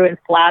come through and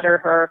flatter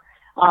her,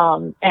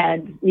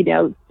 and,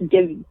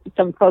 give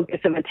some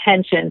focus of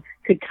attention,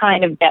 could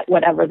kind of get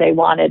whatever they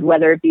wanted,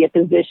 whether it be a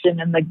position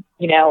in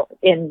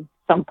in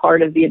some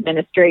part of the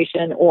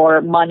administration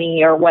or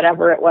money or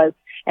whatever it was.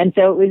 And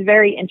so it was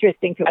very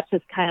interesting to watch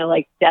this kind of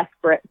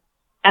desperate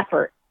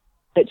effort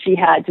that she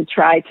had to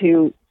try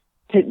to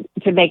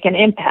make an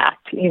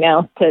impact,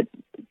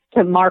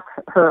 to mark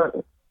her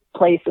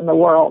place in the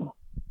world.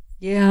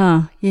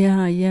 Yeah.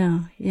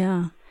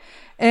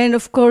 And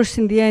of course,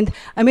 in the end,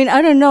 I mean,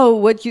 I don't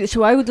know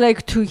so I would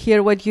like to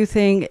hear what you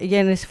think.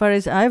 Again, as far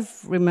as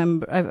I've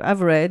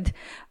read,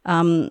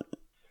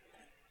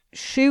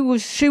 she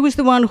was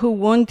the one who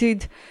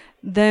wanted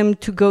them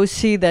to go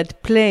see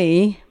that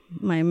play,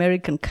 My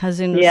American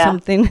Cousin or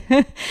something.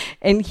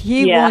 And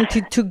he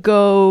wanted to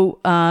go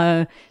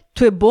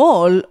to a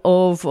ball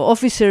of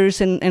officers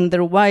and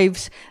their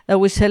wives that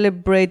was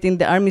celebrating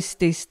the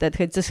armistice that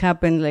had just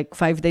happened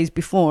 5 days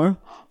before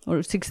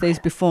or 6 days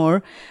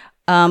before.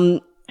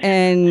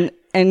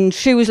 And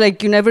she was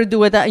like, you never do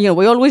what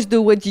we always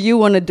do what you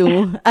want to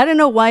do. I don't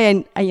know why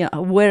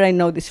where I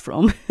know this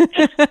from.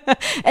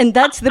 And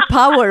that's the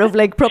power of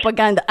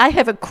propaganda. I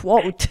have a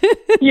quote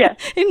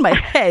in my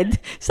head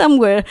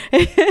somewhere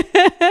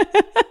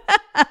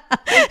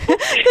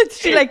that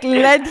she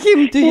led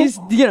him to his,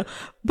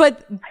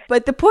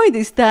 but the point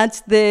is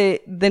that's the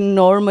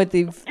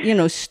normative,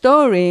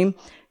 story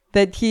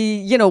that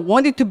he,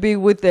 wanted to be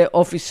with the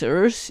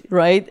officers,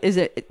 right?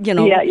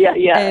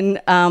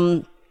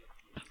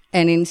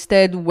 And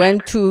instead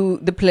went to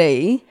the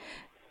play.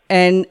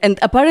 And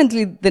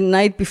apparently the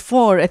night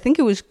before, I think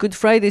it was Good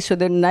Friday, so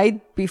the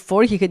night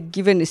before he had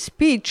given a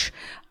speech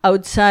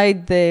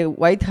outside the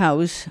White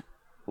House,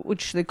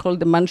 which they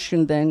called the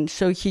mansion then.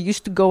 So he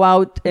used to go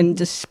out and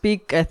just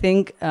speak, I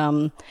think,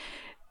 to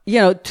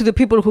the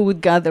people who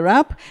would gather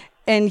up.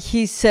 And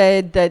he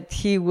said that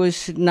he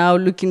was now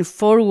looking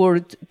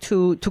forward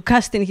to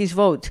casting his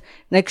vote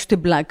next to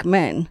black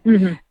men.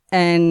 Mm-hmm.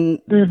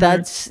 And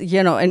that's,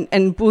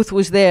 and Booth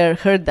was there,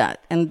 heard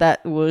that. And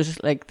that was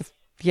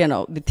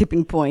the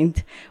tipping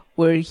point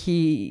where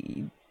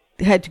he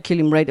had to kill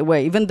him right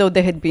away, even though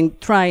they had been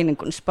trying and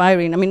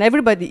conspiring. I mean,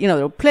 everybody, there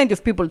were plenty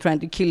of people trying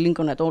to kill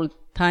Lincoln at all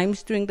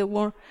times during the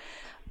war.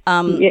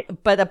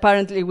 But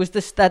apparently it was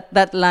just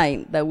that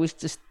line that was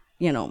just,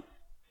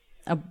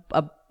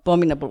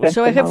 abominable.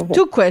 So I have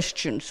two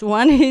questions.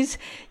 One is,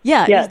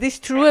 is this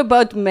true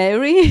about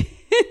Mary?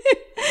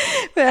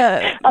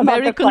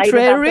 Mary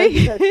Contrary?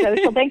 The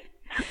social thing?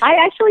 I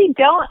actually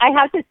don't. I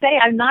have to say,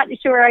 I'm not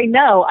sure I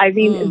know. I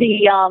mean,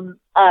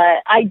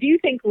 I do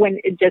think when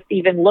just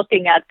even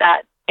looking at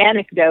that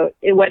anecdote,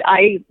 what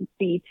I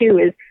see too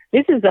is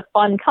this is a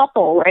fun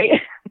couple,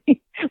 right?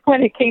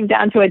 When it came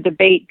down to a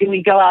debate, do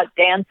we go out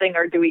dancing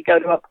or do we go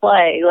to a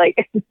play?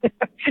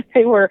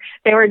 They were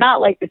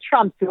not like the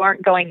Trumps who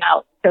aren't going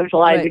out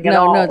socializing at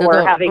all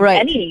or having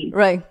any.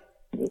 Right.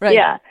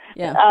 Yeah.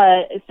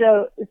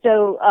 So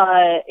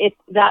it's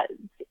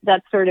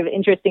that's sort of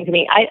interesting to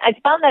me. I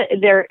found that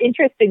they're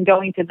interested in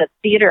going to the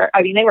theater.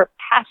 I mean, they were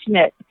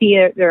passionate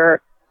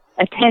theater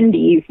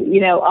attendees,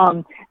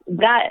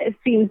 that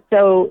seems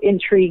so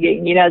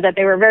intriguing, that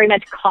they were very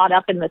much caught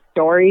up in the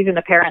stories and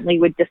apparently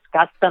would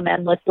discuss them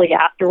endlessly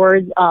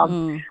afterwards.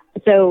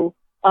 So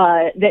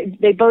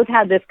they both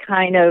had this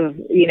kind of,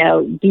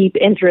 deep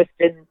interest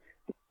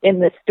in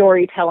the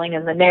storytelling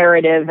and the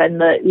narrative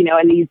and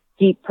and these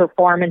deep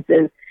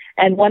performances.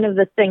 And one of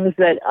the things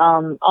that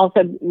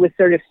also was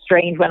sort of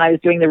strange when I was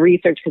doing the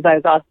research, because I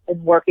was also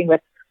working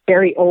with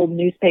very old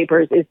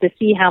newspapers, is to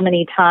see how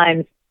many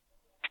times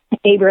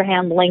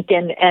Abraham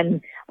Lincoln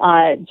and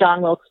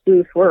John Wilkes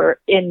Booth were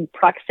in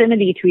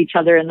proximity to each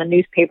other in the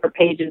newspaper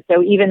pages.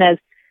 So even as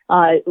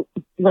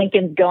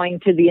Lincoln's going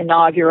to the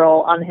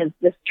inaugural on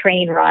this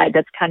train ride,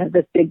 that's kind of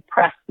this big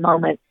press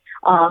moment,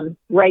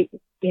 right,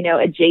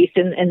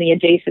 adjacent in the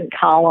adjacent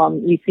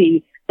column, you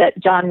see that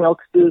John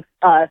Wilkes Booth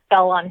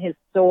fell on his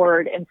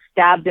sword and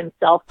stabbed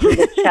himself through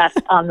the chest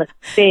on the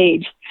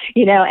stage,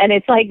 and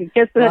it's like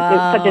just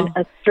such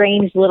a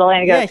strange little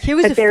anecdote. Yeah, he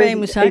was a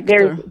famous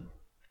actor.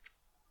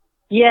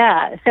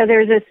 Yeah, so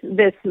there's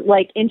this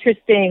like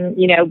interesting,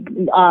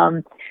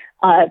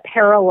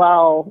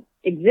 parallel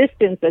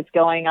existence that's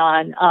going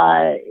on,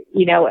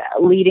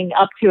 leading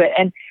up to it.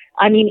 And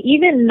I mean,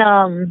 even,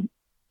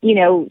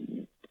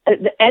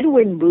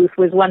 Edwin Booth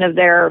was one of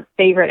their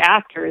favorite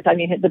actors. I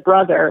mean, the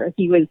brother,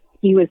 he was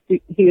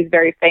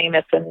very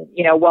famous and,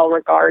 well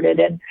regarded.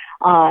 And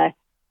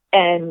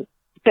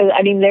so,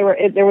 I mean,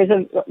 there was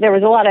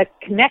a lot of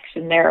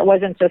connection there. It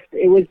wasn't just,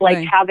 it was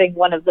like having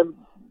one of the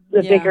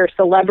bigger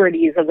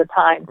celebrities of the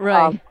time,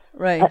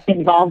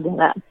 involved in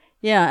that.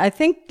 Yeah, I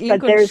think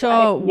Lincoln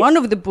saw one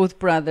of the Booth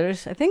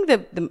brothers. I think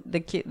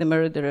the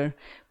murderer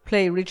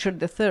play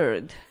Richard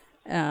III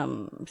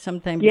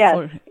sometime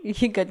before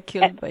he got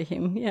killed by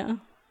him. Yeah,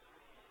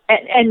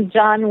 and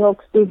John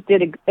Wilkes Booth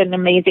did an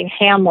amazing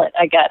Hamlet,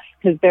 I guess,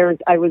 because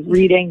I was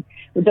reading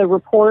the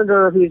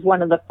reporter who's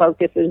one of the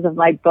focuses of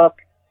my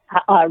book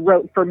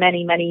wrote for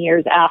many, many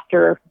years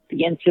after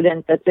the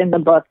incident that's in the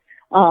book,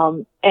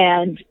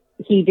 and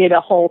he did a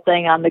whole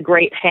thing on the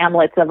great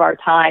Hamlets of our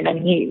time,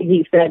 and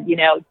he said,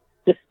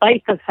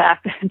 despite the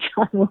fact that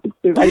John Wilkes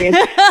Booth, I mean,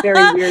 it's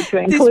very weird to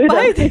include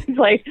him. He's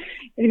like,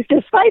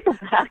 despite the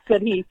fact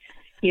that he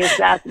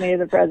assassinated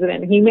the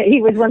president, he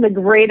was one of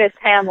the greatest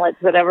Hamlets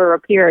that ever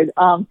appeared.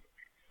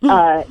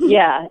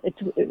 Yeah,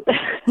 it's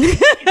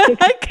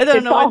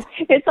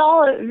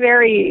all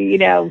very,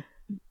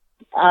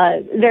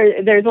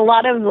 there's a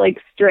lot of like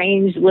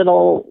strange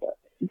little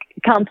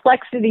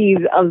complexities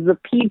of the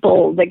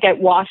people that get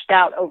washed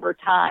out over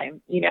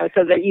time,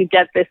 so that you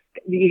get this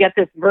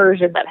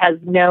version that has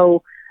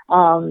no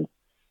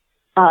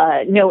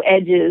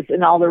edges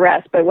and all the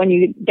rest. But when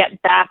you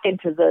get back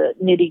into the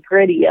nitty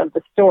gritty of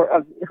the story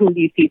of who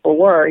these people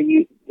were,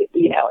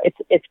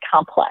 it's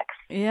complex.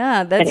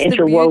 Yeah, that's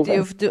the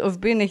beauty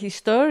of being a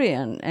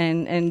historian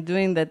and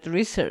doing that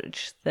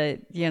research,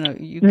 that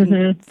you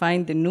can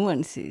find the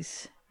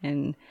nuances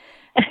and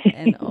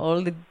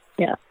all the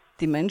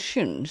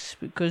dimensions,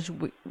 because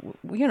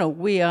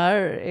we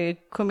are a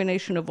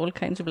combination of all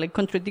kinds of like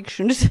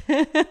contradictions.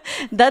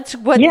 That's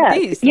what it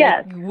is.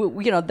 Yes.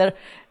 Like,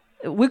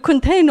 we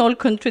contain all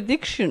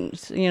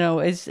contradictions,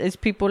 as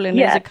people and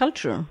as a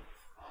culture.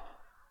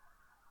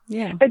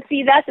 Yeah. But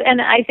see,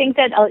 and I think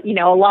that, a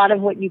lot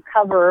of what you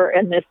cover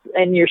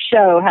in your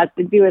show has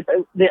to do with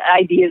the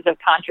ideas of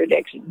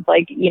contradictions.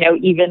 Like,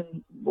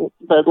 even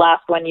the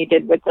last one you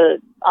did with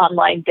the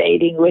online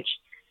dating, which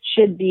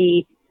should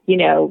be,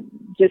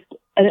 just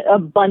an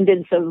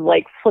abundance of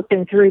like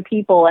flipping through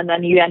people. And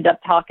then you end up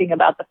talking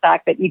about the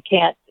fact that it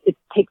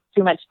takes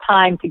too much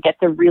time to get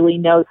to really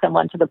know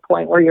someone to the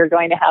point where you're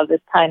going to have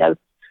this kind of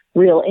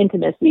real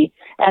intimacy.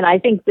 And I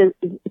think that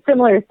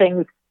similar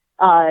things,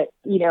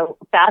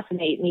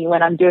 fascinate me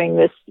when I'm doing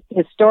this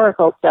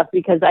historical stuff,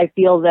 because I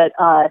feel that,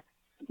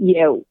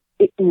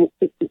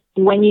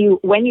 when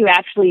you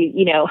actually,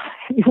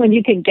 when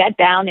you can get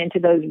down into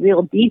those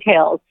real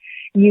details,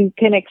 you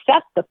can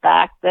accept the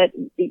fact that,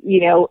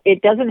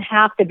 it doesn't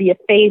have to be a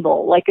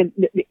fable. Like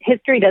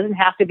history doesn't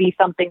have to be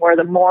something where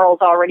the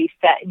moral's already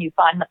set and you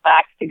find the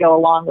facts to go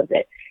along with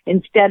it.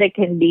 Instead, it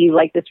can be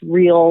like this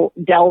real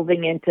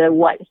delving into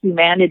what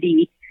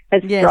humanity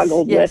has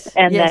struggled with.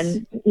 And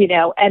then,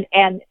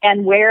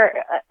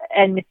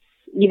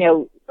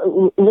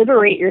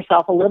 liberate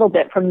yourself a little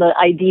bit from the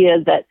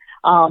idea that,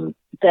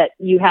 that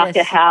you have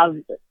to have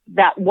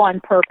that one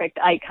perfect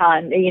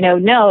icon.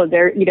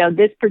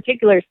 This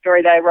particular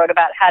story that I wrote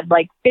about had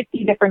like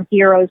 50 different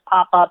heroes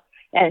pop up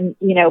and,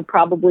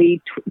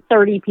 probably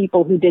 30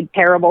 people who did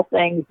terrible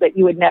things that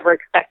you would never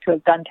expect to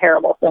have done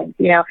terrible things,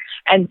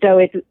 And so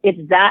it's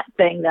that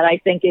thing that I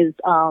think is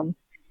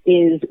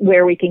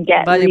where we can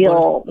get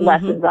real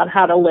lessons on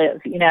how to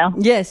live,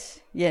 Yes.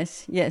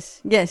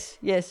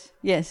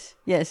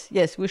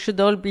 We should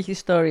all be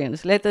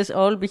historians. Let us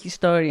all be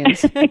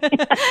historians.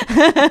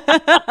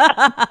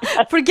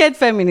 Forget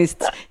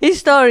feminists.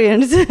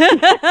 Historians. I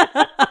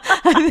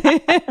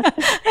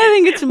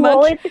think it's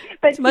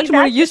much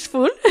more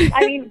useful.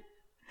 I mean,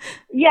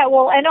 yeah,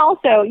 well, and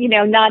also,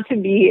 not to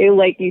be,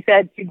 like you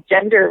said, too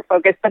gender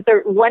focused, but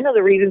one of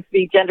the reasons to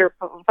be gender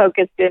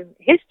focused in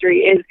history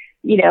is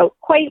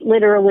quite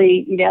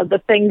literally,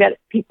 the thing that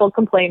people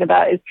complain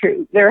about is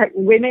true.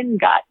 Women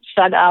got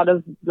shut out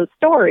of the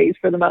stories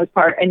for the most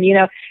part. And,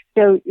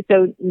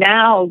 so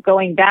now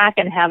going back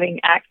and having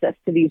access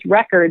to these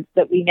records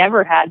that we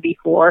never had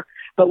before,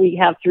 but we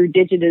have through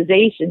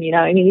digitization,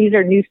 these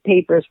are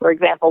newspapers, for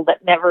example,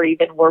 that never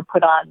even were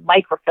put on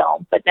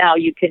microfilm, but now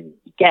you can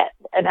get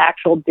an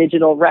actual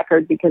digital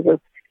record because of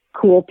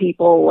cool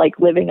people like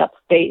living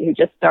upstate who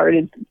just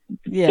started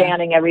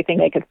scanning everything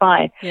they could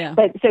find. Yeah.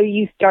 But so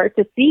you start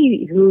to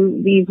see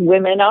who these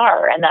women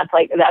are. And that's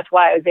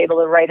why I was able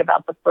to write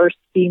about the first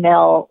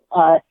female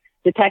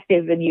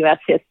detective in U.S.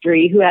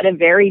 history who had a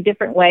very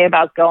different way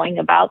about going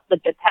about the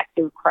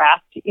detective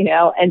craft,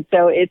 and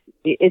so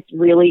it's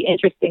really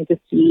interesting to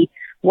see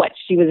what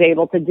she was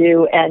able to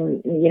do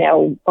and,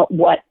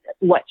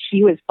 what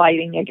she was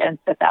fighting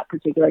against at that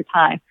particular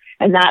time.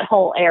 And that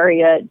whole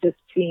area just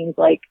seems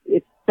like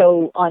it's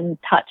so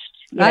untouched.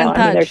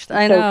 Untouched.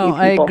 I know.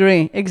 I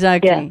agree.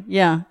 Exactly.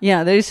 Yeah.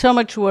 There is so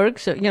much work.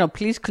 So,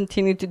 please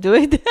continue to do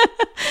it.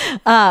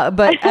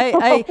 But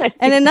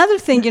and another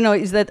thing,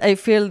 is that I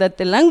feel that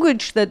the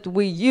language that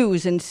we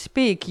use and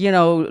speak,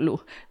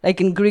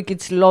 like in Greek,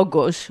 it's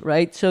logos,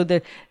 right? So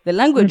the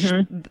language,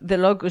 the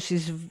logos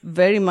is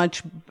very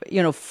much,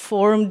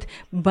 formed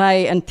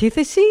by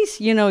antitheses.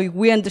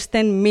 We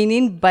understand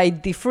meaning by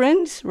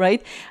difference,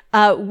 right?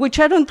 Which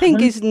I don't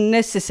think is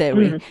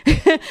necessary.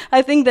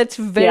 I think that's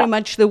very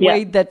much the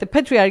way that the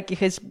patriarchy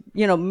has,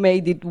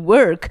 made it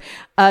work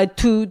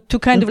to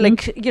kind of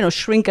like,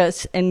 shrink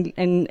us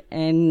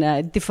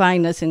and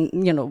define us in,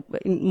 in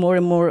more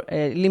and more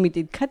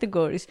limited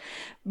categories.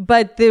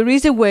 But there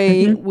is a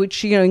way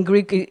which, in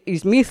Greek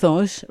is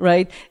mythos,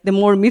 right? The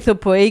more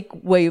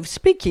mythopoeic way of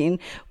speaking,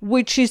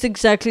 which is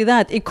exactly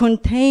that. It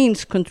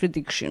contains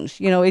contradictions.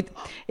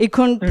 It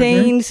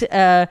contains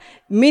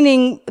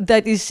meaning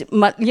that is,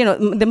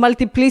 the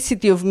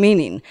multiplicity of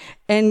meaning.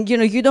 And,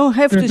 you don't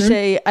have to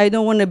say, I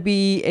don't want to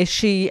be a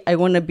she, I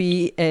want to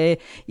be a,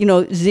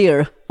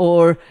 zir,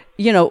 or,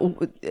 you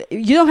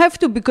don't have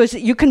to, because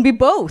you can be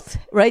both,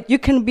 right? You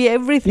can be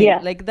everything. Yeah.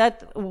 Like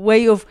that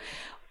way of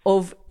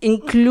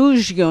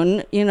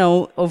inclusion,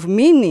 of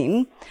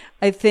meaning,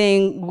 I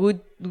think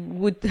would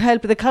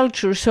help the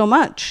culture so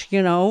much,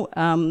 to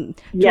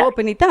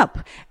open it up.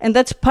 And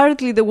that's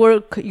partly the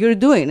work you're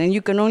doing. And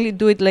you can only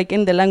do it like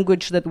in the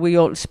language that we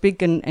all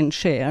speak and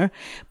share.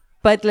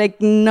 But like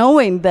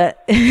knowing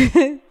that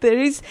there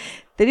is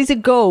a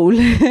goal,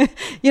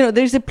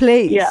 there's a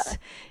place,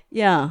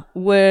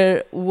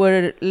 where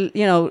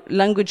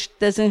language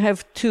doesn't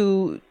have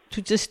to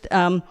just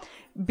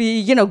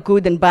be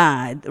good and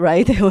bad,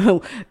 right?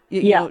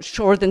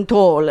 Short and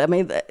tall. I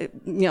mean,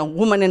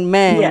 woman and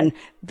man.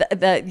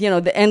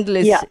 The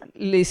endless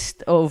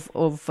list of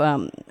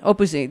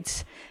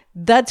opposites.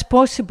 That's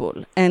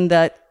possible, and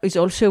that is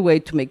also a way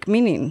to make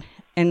meaning.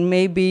 And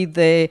maybe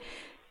the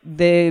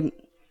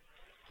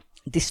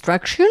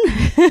destruction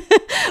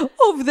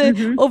of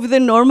the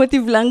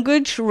normative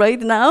language right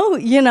now,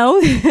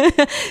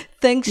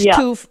 thanks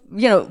to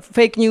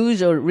fake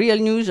news or real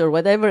news or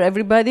whatever,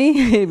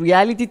 everybody,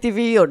 reality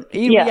TV or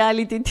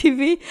reality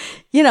TV,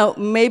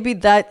 maybe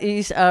that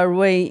is our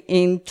way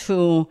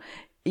into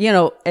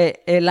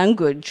a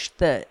language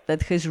that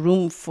has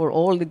room for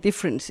all the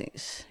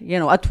differences,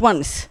 at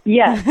once.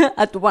 Yeah.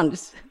 At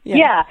once.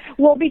 Yeah.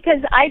 Well,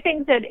 because I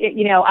think that,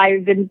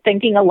 I've been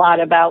thinking a lot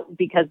about,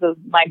 because of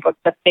my book,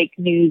 The Fake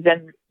News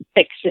and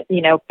Fiction,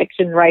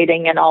 fiction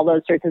writing and all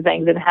those sorts of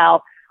things, and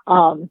how,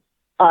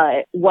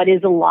 what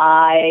is a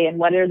lie and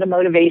what are the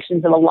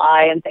motivations of a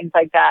lie and things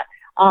like that.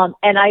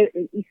 And I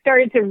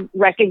started to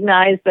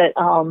recognize that,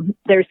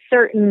 there's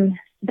certain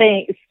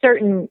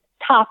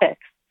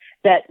topics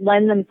that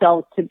lend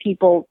themselves to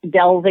people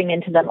delving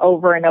into them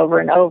over and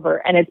over and over.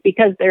 And it's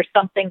because there's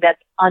something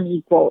that's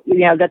unequal,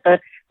 there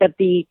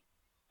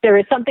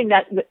is something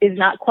that is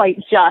not quite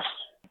just.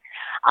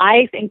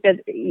 I think that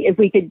if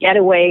we could get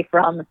away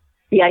from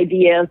the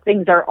idea of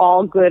things are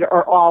all good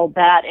or all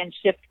bad and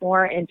shift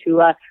more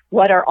into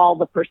what are all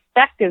the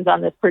perspectives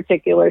on this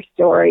particular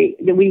story,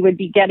 we would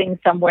be getting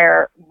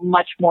somewhere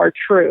much more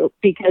true.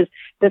 Because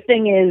the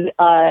thing is,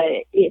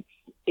 I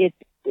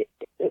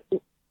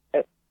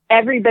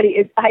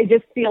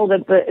just feel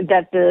that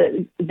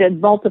the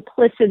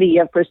multiplicity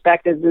of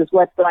perspectives is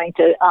what's going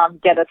to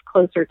get us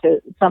closer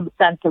to some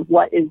sense of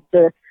what is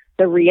the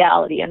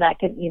reality, and that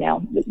can,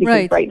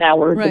 because right now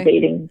we're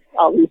debating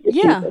all these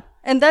issues. Yeah,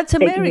 and that's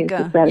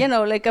America.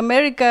 Like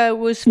America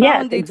was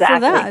founded for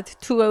that,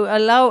 to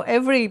allow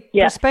every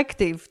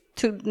perspective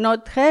to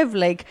not have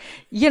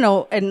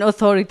an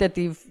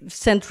authoritative,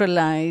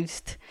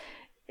 centralized,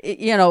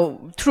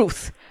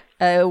 truth.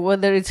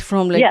 Whether it's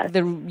from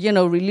the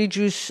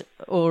religious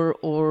or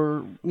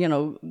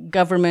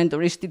government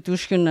or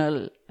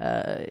institutional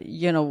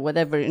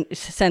whatever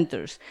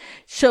centers.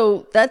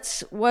 So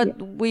that's what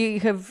we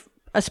have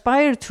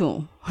aspired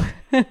to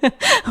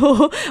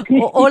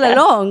all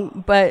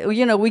along. But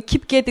we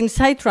keep getting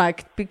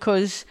sidetracked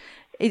because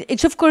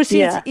it's of course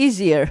it's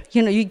easier.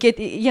 You get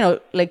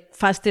like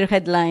faster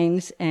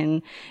headlines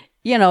and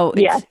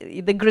Yes.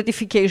 the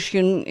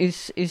gratification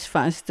is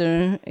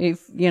faster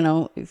if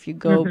you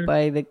go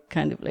by the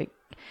kind of like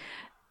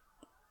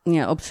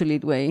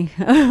obsolete way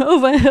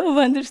of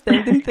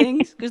understanding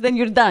things, because then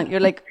you're done. You're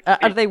like,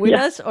 are they with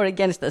us or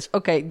against us?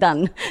 Okay,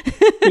 done.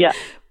 Yeah.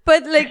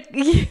 But like,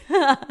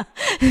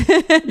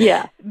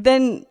 Yeah.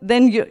 then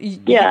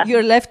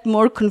you're left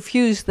more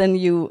confused than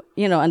you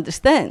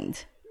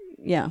understand.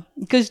 Yeah,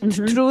 because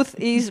truth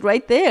is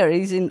right there,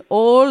 is in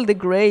all the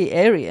gray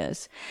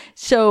areas.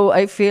 So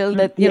I feel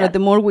that the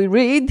more we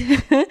read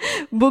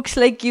books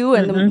like you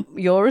and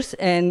yours,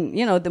 and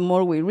the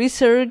more we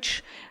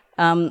research,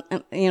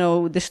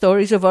 the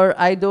stories of our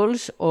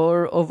idols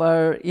or of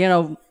our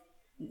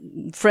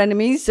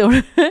frenemies,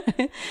 or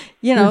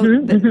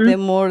the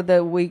more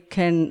that we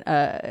can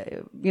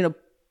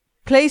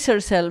place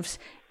ourselves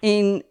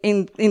in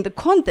the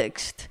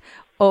context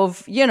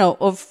of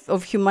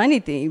of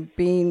humanity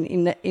being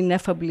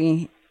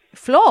ineffably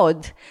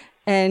flawed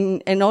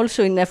and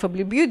also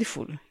ineffably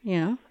beautiful.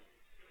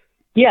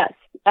 Yes.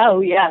 Oh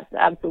yes,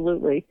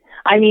 absolutely.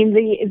 I mean,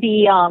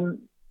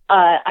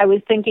 I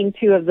was thinking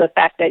too of the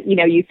fact that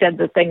you said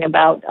the thing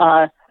about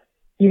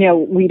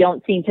we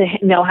don't seem to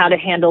know how to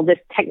handle this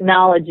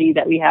technology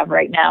that we have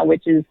right now,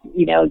 which is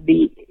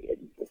the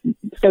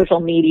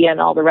social media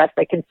and all the rest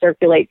that can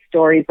circulate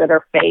stories that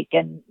are fake,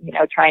 and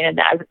trying to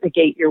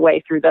navigate your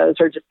way through those,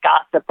 or just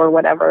gossip or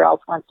whatever else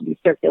wants to be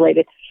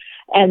circulated.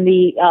 And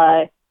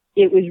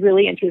it was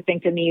really interesting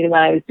to me when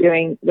I was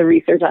doing the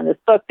research on this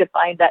book to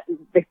find that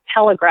the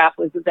Telegraph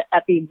was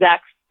at the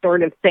exact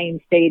sort of same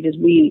stage as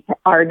we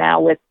are now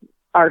with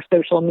our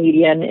social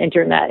media and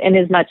internet. And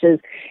as much as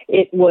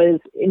it was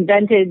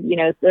invented,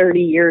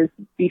 30 years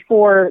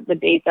before the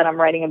date that I'm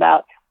writing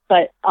about,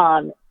 but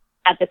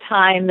at the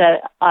time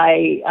that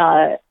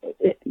I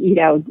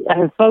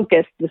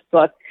focused this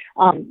book,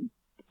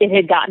 it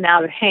had gotten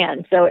out of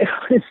hand. So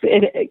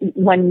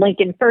when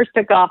Lincoln first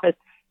took office,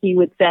 he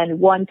would send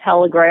one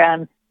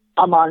telegram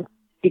a month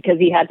because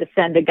he had to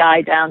send a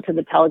guy down to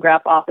the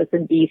telegraph office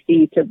in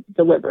D.C. to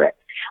deliver it.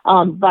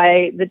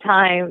 By the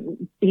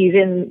time he's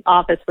in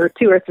office for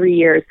 2 or 3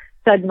 years,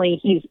 suddenly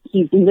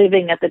he's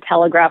living at the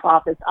telegraph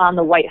office on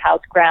the White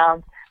House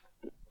grounds,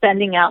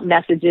 sending out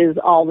messages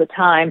all the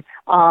time,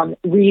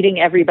 reading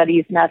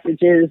everybody's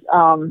messages.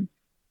 And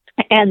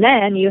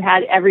then you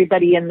had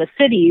everybody in the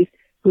cities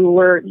who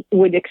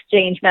would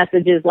exchange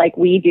messages like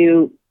we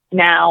do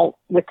now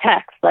with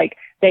text. Like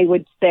they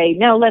would say,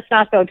 no, let's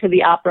not go to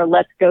the opera.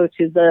 Let's go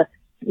to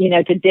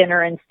to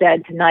dinner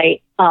instead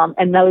tonight.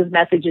 And those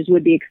messages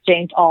would be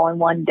exchanged all in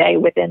one day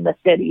within the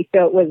city.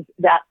 So it was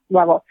that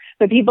level.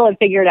 But people have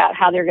figured out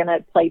how they're going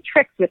to play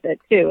tricks with it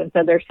too. And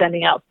so they're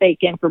sending out fake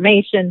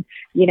information.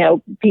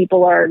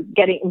 People are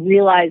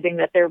realizing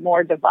that they're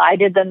more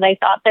divided than they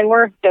thought they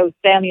were. So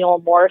Samuel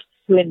Morse,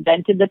 who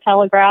invented the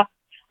telegraph,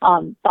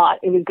 thought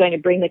it was going to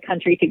bring the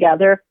country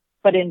together,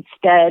 but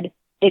instead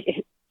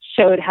it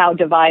showed how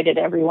divided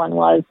everyone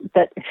was,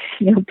 that,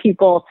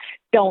 people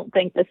don't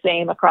think the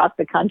same across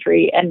the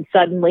country, and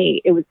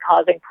suddenly it was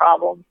causing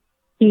problems.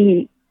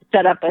 He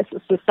set up a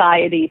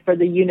society for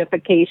the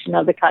unification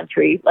of the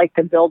country, like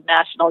to build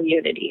national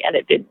unity, and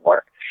it didn't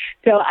work.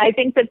 So I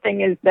think the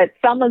thing is that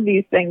some of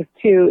these things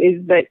too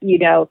is that,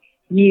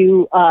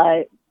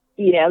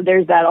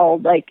 there's that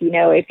old,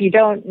 if you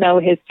don't know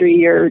history,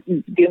 you're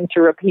doomed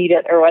to repeat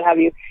it, or what have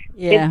you.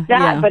 It's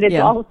that, but it's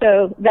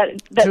also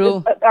that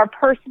our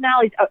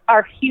personalities,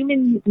 our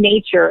human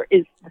nature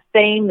is the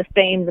same.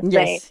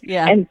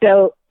 Yeah. And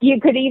so you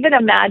could even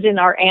imagine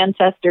our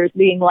ancestors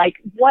being like,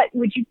 what,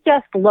 would you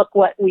just look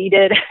what we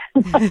did?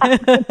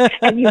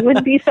 And you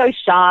wouldn't be so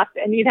shocked,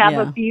 and you'd have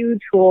a few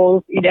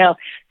tools,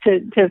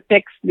 to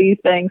fix these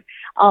things.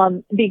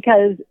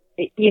 Because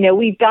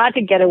we've got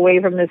to get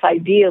away from this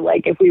idea,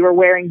 like if we were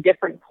wearing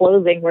different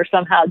clothing, we're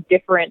somehow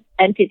different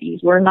entities.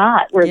 We're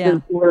not.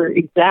 We're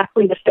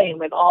exactly the same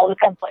with all the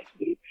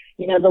complexities.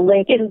 The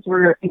Lincolns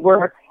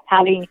were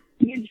having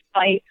huge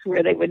fights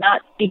where they would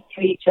not speak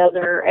to each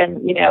other,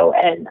 and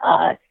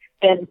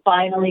then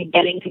finally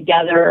getting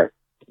together,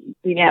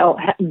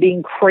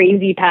 being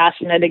crazy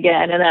passionate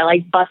again, and then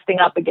like busting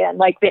up again,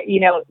 like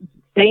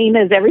same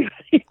as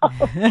everybody else.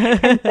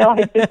 And so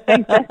I just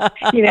think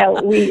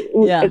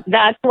that,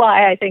 that's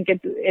why I think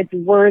it's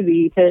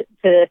worthy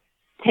to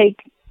take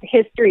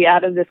history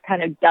out of this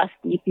kind of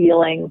dusty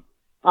feeling,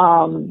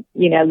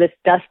 this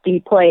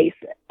dusty place,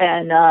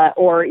 and,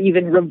 or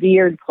even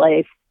revered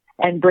place,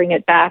 and bring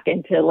it back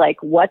into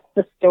like, what's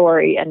the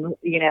story, and,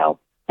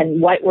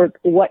 and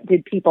what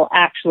did people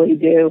actually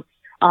do,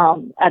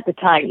 at the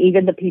time,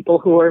 even the people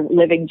who were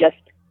living just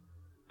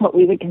what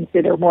we would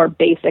consider more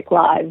basic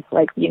lives,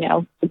 like,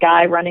 the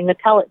guy running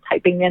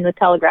typing in the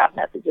telegraph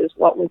messages,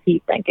 what was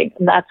he thinking?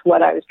 And that's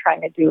what I was trying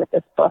to do with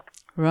this book.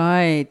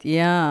 Right.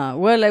 Yeah.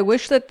 Well, I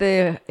wish that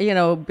the,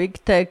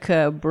 big tech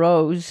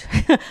bros,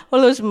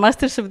 all those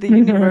masters of the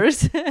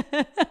universe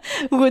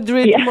would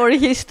read more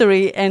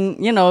history and,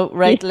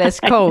 write less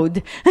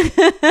code.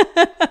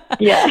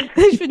 Yeah.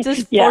 They should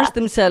just force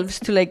themselves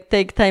to like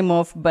take time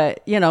off,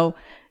 but,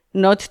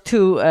 not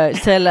to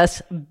sell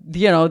us,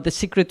 the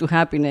secret to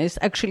happiness,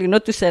 actually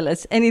not to sell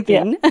us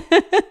anything.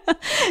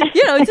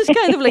 Yeah. It's just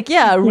kind of like,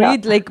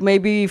 read like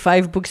maybe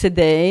 5 books a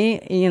day,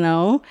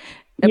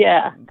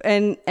 Yeah.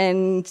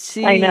 And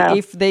see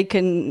if they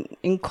can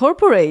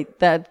incorporate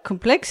that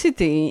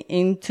complexity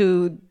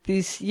into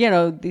this,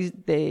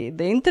 the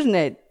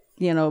internet,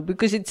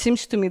 because it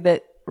seems to me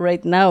that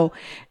right now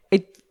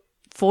it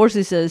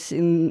forces us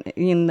in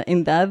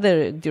the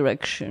other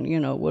direction,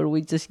 where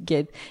we just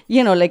get,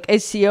 like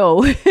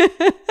SEO,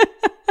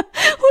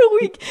 where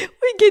we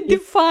get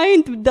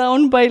defined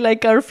down by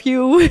like our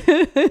few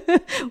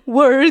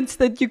words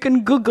that you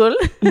can Google.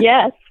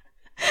 Yes.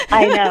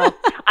 I know.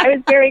 I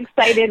was very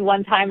excited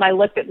one time. I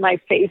looked at my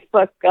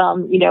Facebook,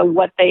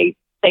 what they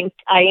think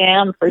I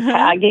am for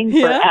tagging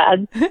for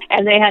ads,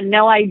 and they had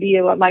no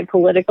idea what my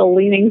political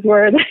leanings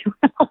were.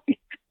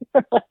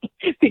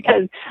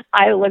 Because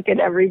I look at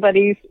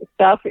everybody's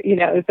stuff,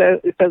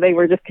 so they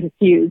were just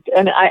confused,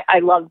 and I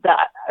loved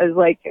that. I was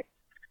like,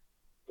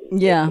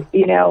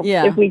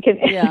 if we can,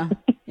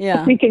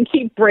 if we can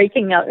keep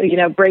breaking up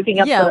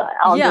the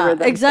algorithm.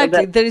 Yeah,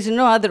 exactly. There is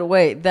no other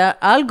way. The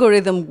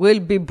algorithm will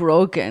be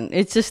broken.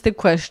 It's just a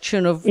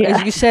question of,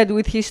 as you said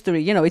with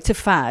history, it's a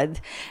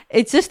fad.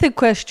 It's just a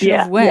question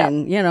of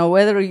when,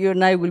 whether you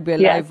and I will be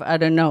alive, I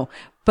don't know.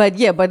 But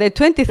by the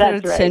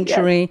 23rd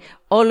century,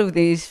 all of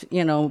these,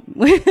 will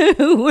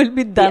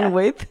be done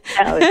with.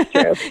 No, it's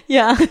true.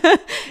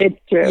 It's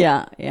true.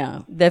 Yeah,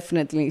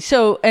 definitely.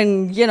 So,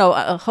 and,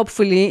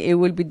 hopefully it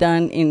will be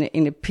done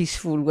in a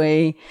peaceful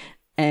way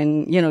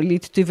and,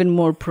 lead to even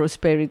more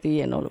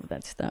prosperity and all of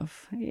that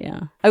stuff.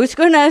 Yeah. I was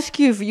going to ask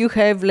you if you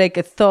have like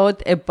a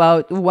thought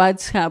about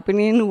what's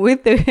happening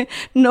with the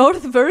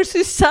North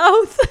versus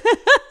South.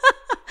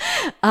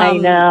 I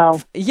know.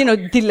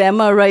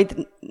 Dilemma, right?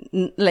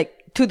 Like,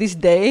 to this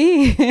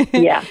day.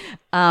 Yeah.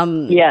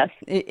 Yes.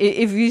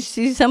 If you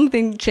see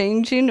something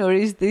changing, or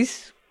is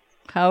this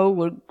how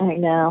we're I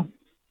know.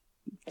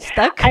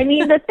 stuck? I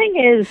mean, the thing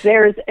is,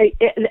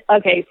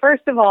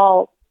 first of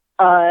all,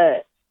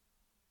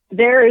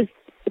 there's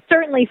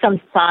certainly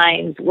some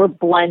signs we're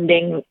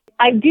blending.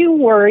 I do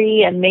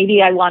worry, and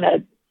maybe I want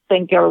to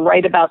think or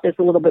write about this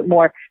a little bit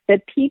more,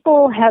 that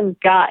people have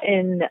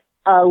gotten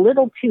a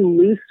little too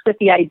loose with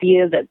the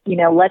idea that,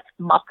 let's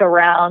muck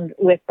around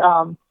with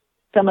some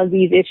of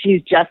these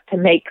issues just to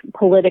make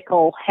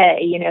political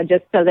hay,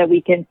 just so that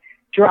we can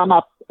drum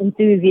up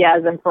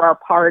enthusiasm for our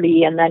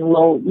party, and then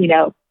we'll,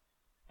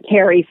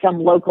 carry some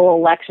local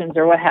elections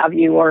or what have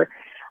you.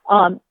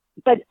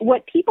 But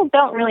what people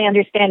don't really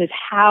understand is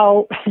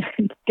how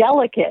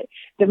delicate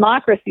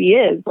democracy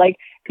is. Like,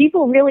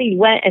 people really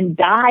went and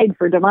died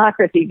for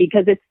democracy,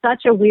 because it's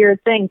such a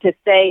weird thing to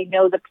say,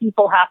 no, the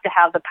people have to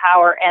have the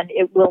power and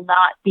it will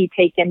not be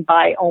taken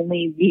by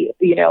only the,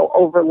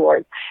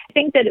 overlords. I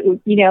think that,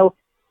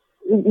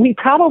 we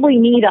probably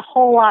need a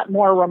whole lot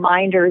more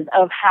reminders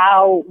of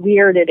how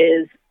weird it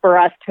is for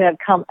us to have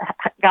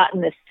gotten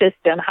this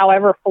system,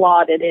 however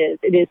flawed it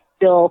is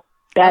still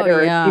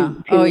better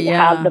to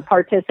have the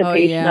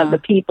participation of the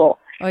people.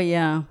 Oh,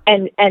 yeah.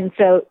 And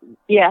so,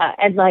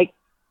 and like,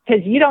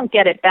 because you don't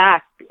get it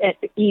back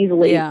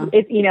easily. Yeah.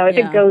 If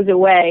it goes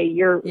away,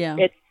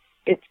 it's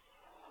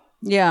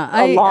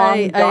a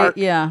long, dark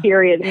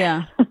period.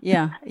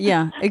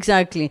 Yeah,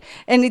 exactly.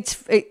 And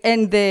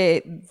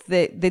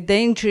the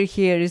danger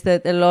here is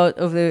that a lot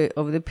of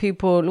the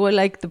people, well,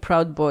 like the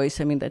Proud Boys,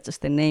 I mean, that's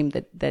just the name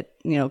that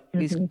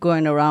is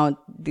going around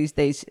these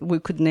days. We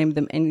could name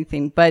them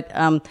anything, but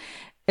a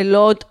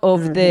lot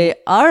of the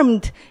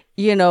armed,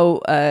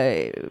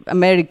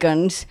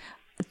 Americans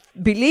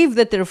believe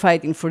that they're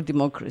fighting for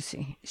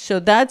democracy. So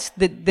that's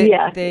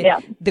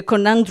the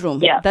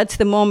conundrum. Yeah. That's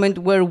the moment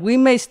where we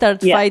may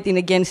start fighting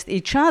against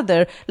each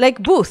other.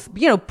 Like Booth,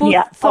 Booth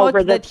thought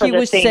that he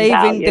was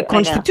saving the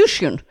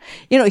Constitution.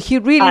 He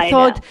really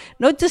thought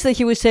not just that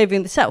he was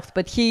saving the South,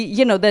 but he,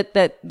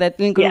 that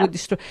Lincoln would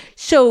destroy.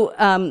 So,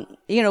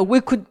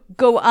 we could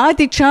go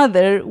at each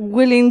other,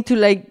 willing to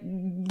like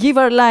give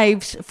our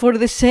lives for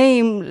the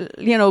same,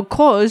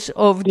 cause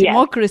of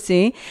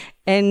democracy.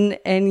 And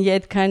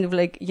yet kind of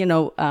like,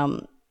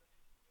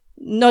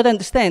 not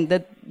understand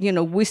that,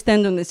 we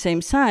stand on the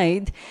same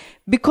side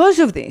because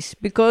of this,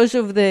 because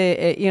of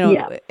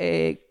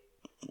the,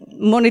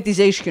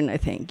 monetization, I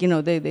think,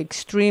 the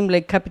extreme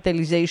like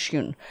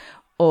capitalization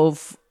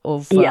of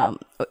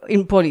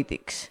in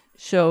politics.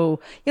 So,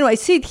 I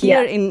see it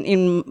here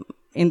in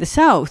the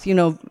South,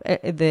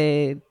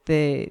 the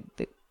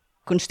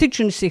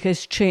constituency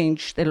has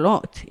changed a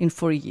lot in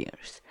 4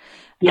 years.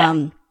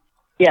 Yeah.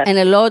 Yes. And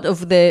a lot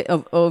of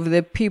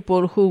the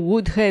people who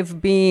would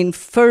have been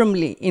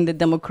firmly in the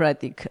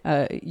Democratic,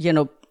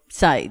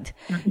 side,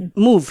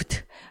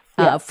 moved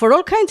for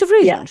all kinds of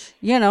reasons,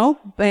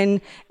 and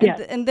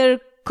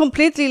they're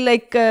completely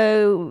like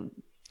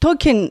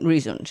token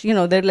reasons.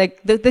 They're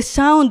like the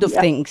sound of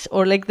things,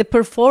 or like the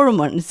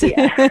performance,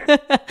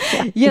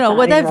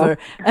 whatever.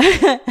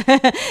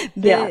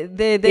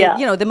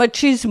 The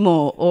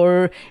machismo,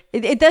 or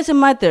it doesn't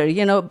matter,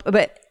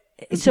 but.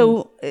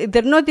 So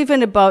they're not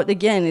even about,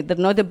 again, they're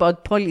not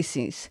about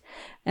policies.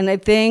 And I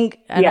think,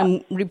 and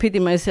I'm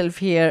repeating myself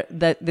here,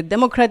 that the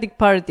Democratic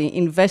Party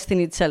invests in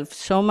itself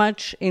so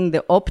much in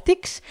the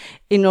optics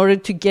in order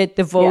to get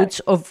the votes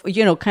of,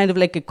 kind of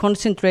like a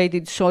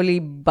concentrated,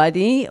 solid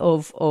body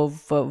of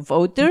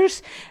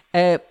voters,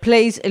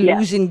 plays a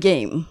losing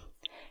game.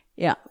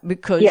 Yeah,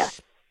 because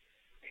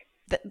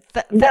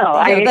that's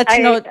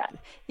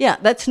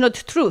not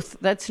truth.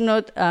 That's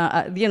not,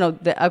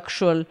 the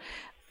actual,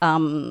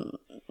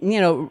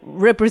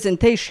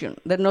 representation.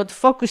 They're not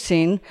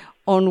focusing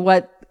on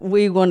what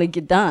we want to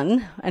get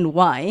done and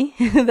why.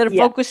 They're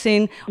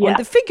focusing on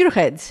the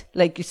figureheads,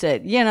 like you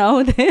said,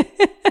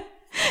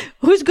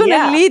 who's going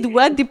to lead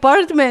what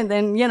department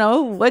and,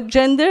 what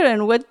gender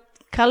and what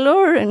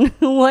color and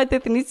what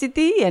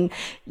ethnicity. And,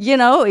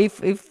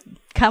 if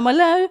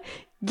Kamala,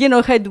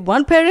 had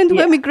one parent who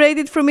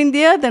emigrated from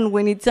India, then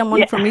we need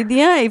someone from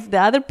India. If the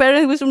other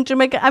parent was from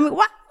Jamaica, I mean,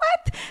 what?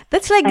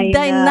 That's like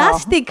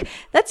dynastic.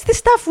 That's the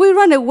stuff we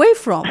run away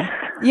from.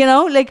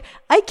 Like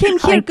I came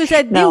here because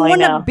I didn't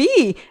want to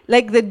be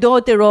like the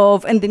daughter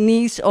of and the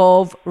niece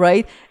of,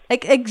 right?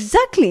 Like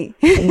exactly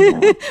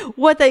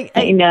what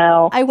I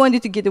know. I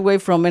wanted to get away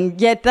from,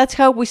 and yet that's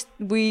how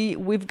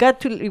we've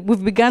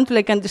begun to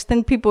like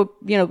understand people,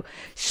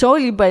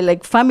 solely by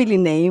like family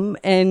name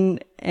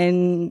and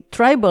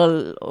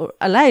tribal or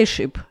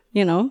allyship,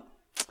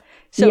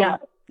 So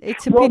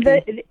it's a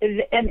pity.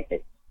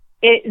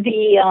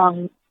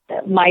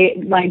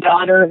 My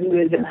daughter, who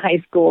is in high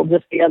school,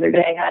 just the other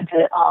day had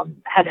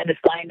an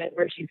assignment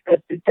where she's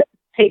supposed to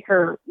take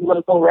her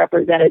local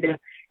representative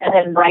and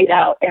then write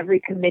out every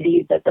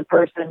committee that the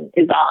person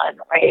is on,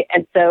 right?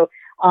 And so,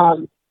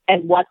 and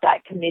what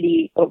that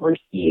committee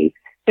oversees.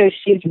 So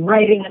she's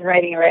writing. And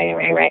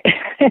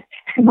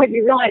what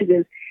you realize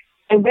is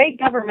the way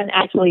government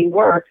actually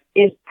works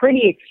is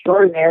pretty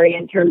extraordinary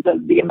in terms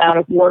of the amount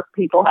of work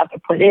people have to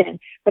put in,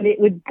 but it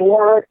would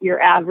bore your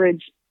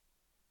average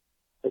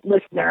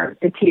listener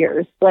to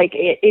tears. Like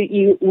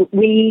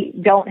we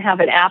don't have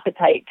an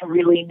appetite to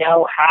really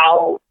know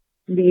how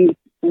these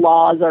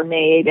laws are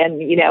made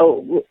and,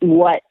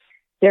 what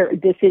their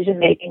decision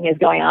making is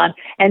going on.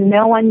 And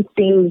no one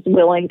seems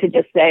willing to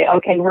just say,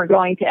 okay, we're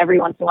going to every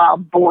once in a while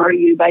bore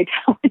you by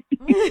telling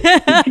you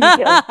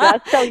details,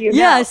 just so you know.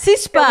 Yeah,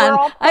 C-SPAN.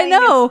 I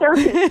know. Where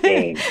is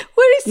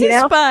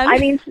C-SPAN? I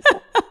mean,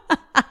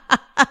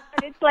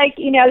 it's like,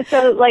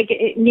 so like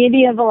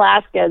Nydia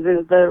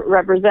Velázquez is the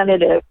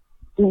representative.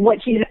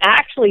 What she's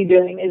actually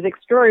doing is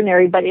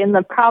extraordinary, but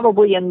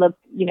probably in the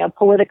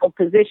political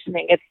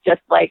positioning, it's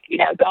just like,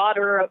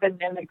 daughter of an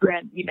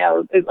immigrant,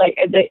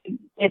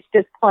 it's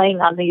just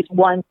playing on this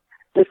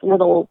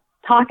little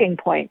talking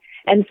point.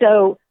 And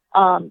so,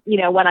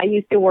 when I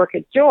used to work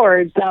at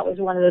George, that was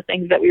one of the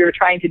things that we were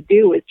trying to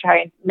do, was try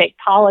and make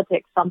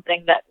politics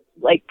something that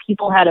like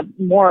people had a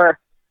more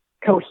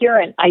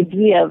coherent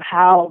idea of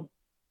how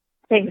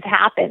things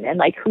happen and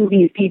like who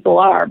these people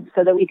are,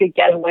 so that we could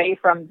get away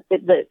from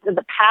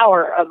the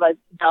power of a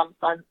dumb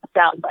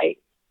soundbite.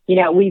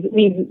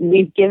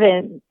 We've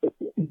given,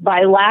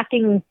 by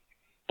lacking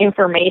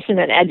information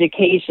and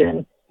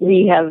education,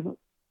 we have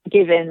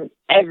given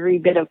every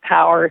bit of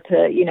power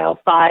to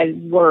 5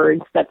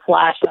 words that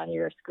flash on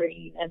your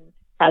screen and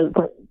has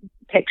a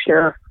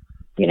picture,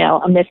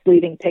 a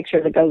misleading picture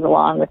that goes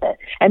along with it.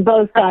 And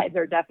both sides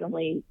are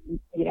definitely,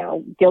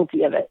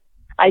 guilty of it.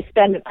 I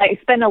spend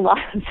a lot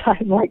of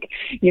time, like,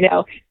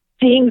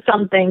 seeing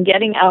something,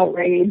 getting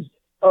outraged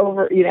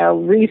over,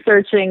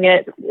 researching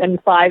it in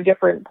 5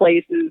 different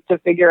places to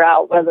figure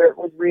out whether it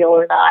was real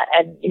or not.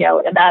 And,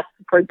 and that's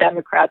for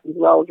Democrats as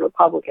well as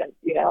Republicans,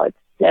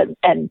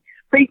 and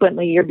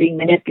frequently you're being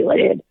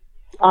manipulated.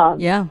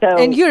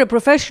 And you're a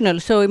professional,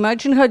 so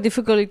imagine how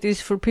difficult it is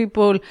for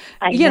people,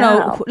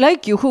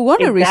 like you, who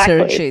want to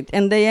research it,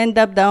 and they end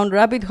up down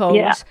rabbit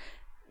holes.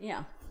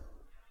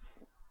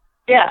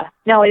 Yeah,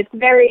 no, it's a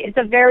very,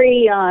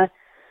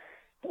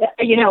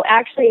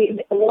 actually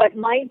what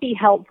might be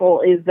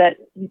helpful is that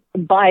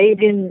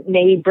Biden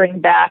may bring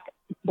back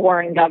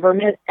boring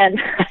government, and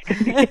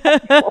if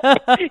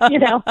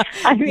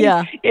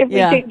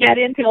we could get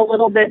into a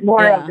little bit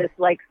more of this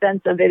like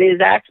sense of it is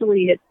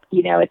actually, it's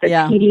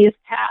a tedious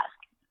task.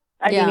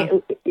 He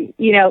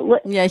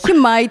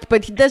might,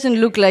 but he doesn't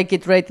look like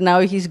it right now.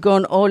 He's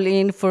gone all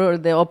in for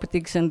the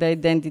optics and the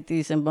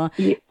identities and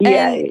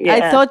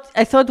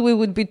I thought we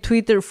would be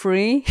Twitter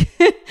free,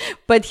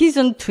 but he's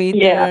on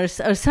Twitter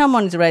or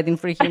someone's writing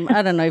for him.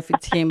 I don't know if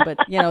it's him, but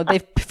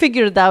they've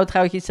figured out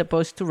how he's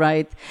supposed to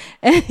write.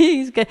 And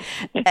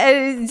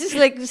it's just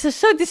like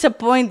so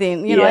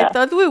disappointing. I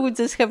thought we would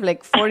just have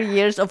like 4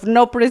 years of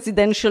no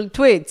presidential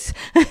tweets.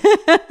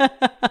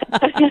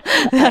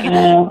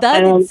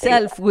 That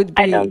itself would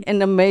be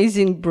an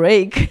amazing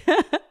break.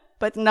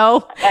 But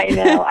no. I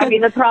know. I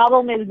mean, the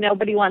problem is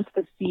nobody wants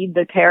to cede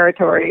the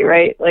territory,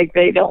 right? Like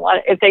they don't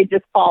want, if they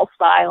just fall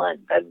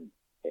silent,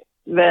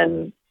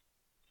 then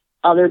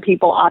other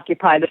people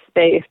occupy the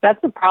space.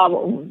 That's the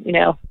problem,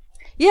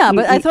 Yeah,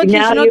 but I thought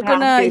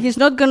Now he's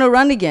not gonna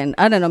run again.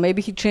 I don't know.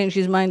 Maybe he changed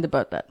his mind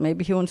about that.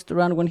 Maybe he wants to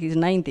run when he's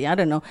 90. I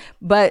don't know.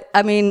 But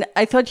I mean,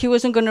 I thought he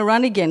wasn't gonna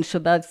run again, so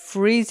that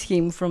frees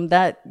him from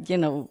that,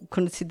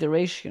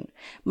 consideration.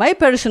 My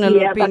personal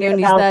opinion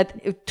is that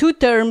 2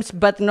 terms,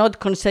 but not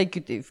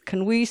consecutive.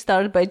 Can we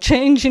start by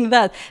changing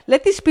that?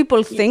 Let these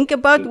people think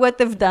about what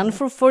they've done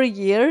for 4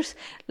 years,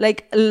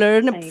 like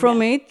learn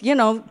from it,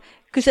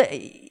 because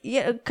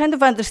kind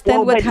of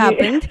understand what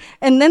happened,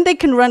 and then they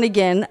can run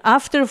again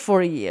after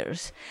 4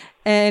 years,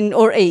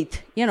 or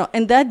 8,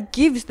 and that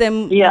gives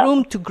them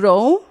room to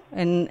grow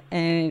and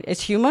as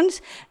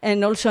humans,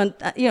 and also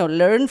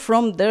learn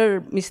from their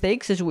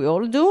mistakes as we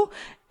all do,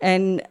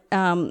 and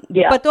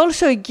but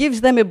also it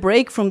gives them a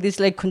break from this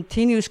like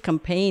continuous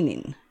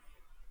campaigning,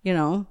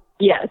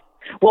 Yes.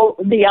 Well,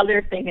 the other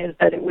thing is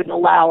that it would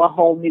allow a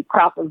whole new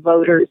crop of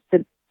voters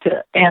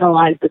to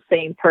analyze the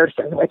same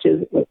person, which is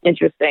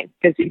interesting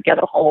because you get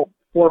a whole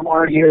 4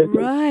 more years.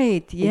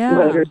 Right. Yeah.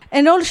 Voters.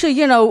 And also,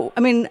 I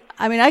mean,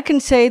 I can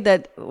say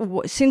that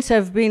since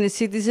I've been a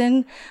citizen,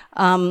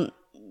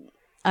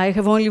 I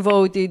have only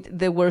voted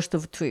the worst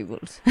of 2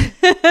 evils.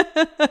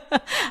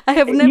 I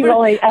have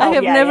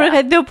never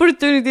had the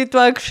opportunity to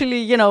actually,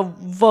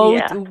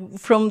 vote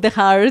from the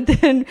heart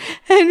and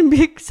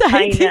be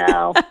excited. I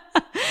know.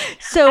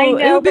 So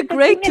it would be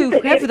great to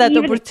have that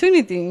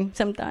opportunity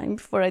sometime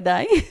before I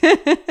die.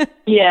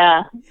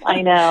 Yeah,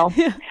 I know.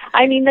 Yeah.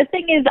 I mean, the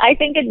thing is, I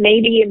think it may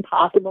be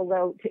impossible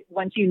though,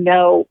 once you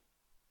know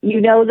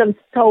them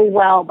so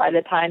well by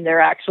the time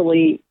they're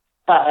actually,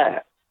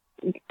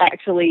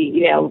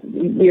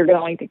 you're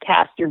going to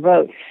cast your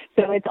vote.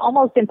 So it's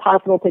almost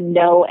impossible to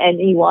know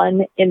anyone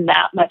in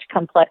that much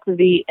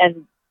complexity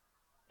and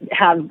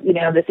have,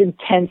 this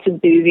intense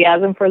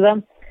enthusiasm for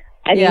them.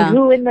 I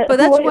mean, but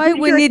that's why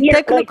we need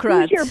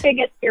technocrats. Who's your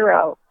biggest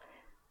hero?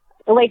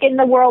 Like in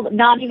the world,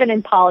 not even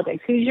in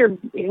politics. Who's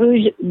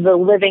the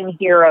living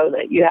hero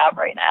that you have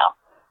right now?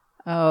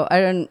 Oh, I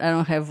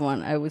don't have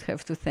one. I would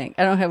have to think.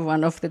 I don't have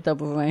one off the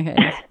top of my head.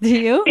 Do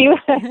you?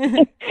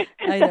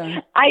 I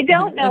don't. I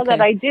don't know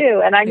that I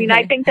do. And I mean,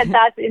 I think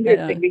that's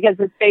interesting because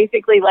it's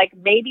basically like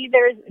maybe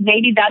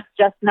that's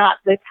just not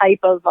the type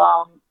of,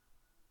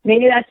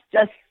 maybe that's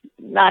just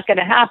not going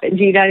to happen.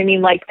 Do you know what I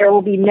mean? Like there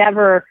will be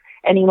never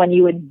anyone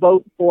you would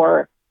vote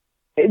for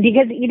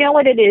because you know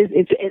what it is?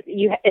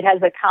 It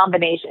has a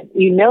combination.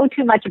 You know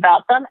too much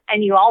about them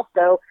and you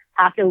also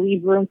have to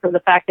leave room for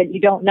the fact that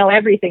you don't know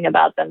everything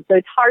about them. So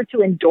it's hard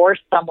to endorse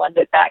someone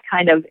with that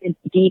kind of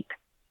deep,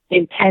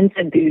 intense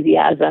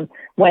enthusiasm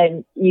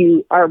when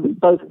you are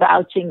both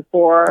vouching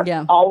for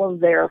all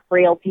of their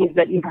frailties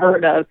that you've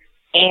heard of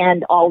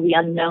and all the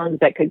unknowns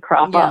that could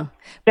crop up.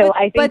 So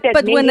I think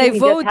but when I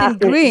vote in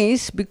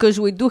Greece, because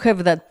we do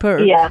have that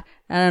perk,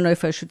 I don't know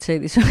if I should say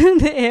this on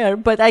the air,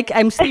 but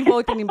I'm still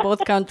voting in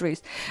both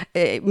countries,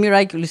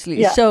 miraculously.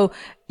 Yeah. So,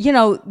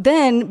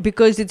 then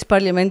because it's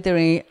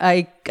parliamentary,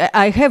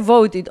 I have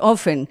voted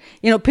often,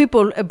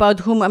 people about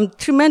whom I'm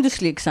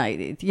tremendously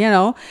excited,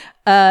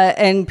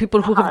 and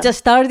people who have just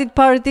started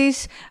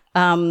parties.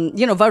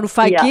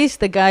 Varoufakis,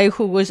 the guy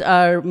who was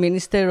our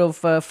Minister of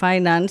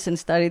Finance and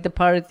started the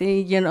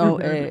party,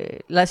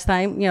 last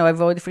time, I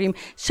voted for him.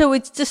 So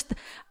it's just,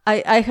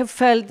 I have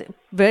felt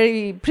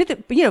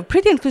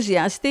pretty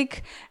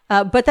enthusiastic.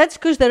 But that's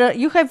because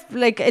you have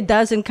like a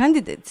dozen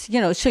candidates,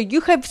 so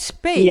you have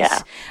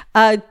space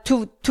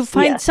to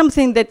find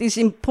something that is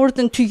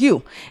important to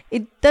you.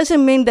 It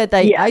doesn't mean that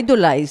I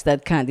idolize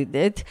that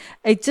candidate.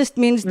 It just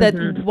means that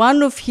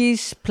one of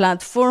his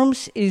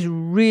platforms is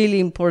really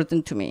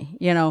important to me,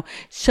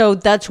 So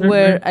that's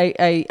where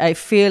I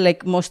feel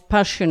like most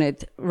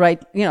passionate,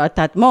 right, at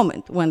that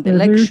moment when the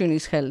election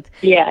is held.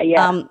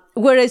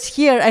 Whereas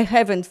here I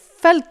haven't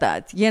felt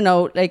that,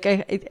 like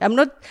I'm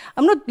not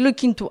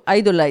looking to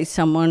idolize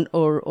someone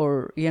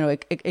or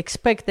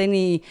expect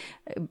in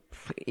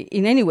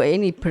any way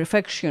any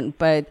perfection,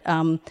 but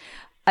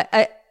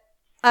I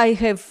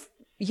have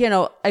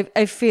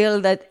I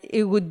feel that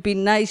it would be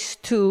nice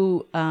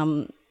to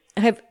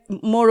have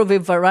more of a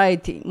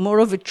variety, more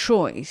of a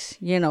choice,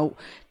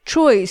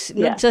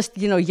 not just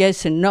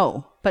yes and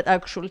no, but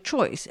actual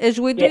choice, as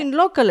we do in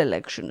local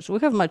elections. We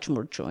have much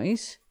more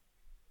choice.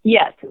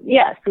 Yes,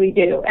 we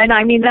do. And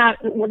I mean,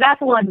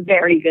 that's one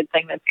very good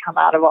thing that's come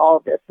out of all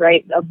of this,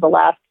 right, of the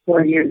last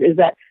 4 years, is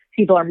that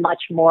people are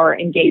much more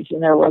engaged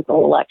in their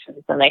local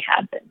elections than they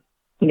had been,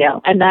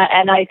 and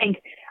I think,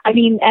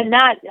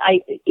 that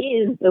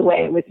is the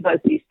way it was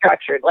supposed to be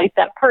structured. Like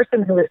that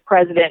person who was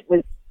president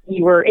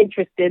you were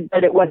interested,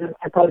 but it wasn't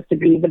supposed to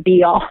be the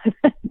be all.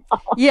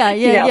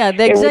 The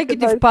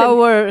executive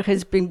power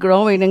has been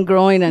growing and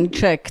growing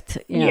unchecked.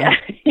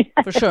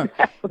 For sure.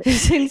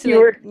 Exactly.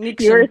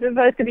 You were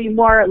supposed to be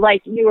more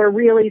like you were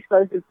really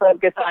supposed to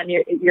focus on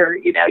your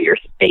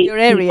state, your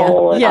area, and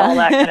all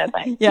that kind of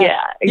thing.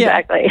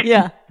 Exactly.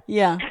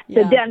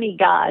 the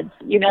demigods,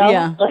 you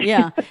know?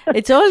 Yeah.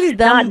 It's always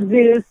done. Not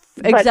Zeus,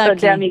 exactly. but the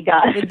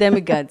demigods. The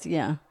demigods,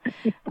 yeah.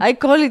 I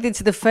call it's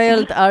the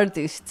failed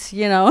artists,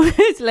 you know?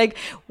 It's like,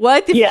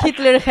 what if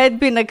Hitler had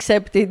been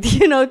accepted,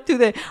 you know, to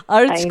the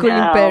art school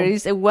in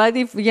Paris? And what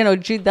if, you know,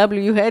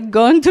 GW had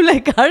gone to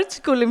like art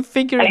school and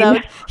figured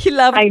out he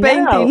loved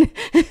painting?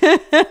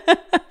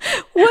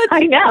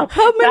 I know.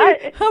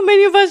 How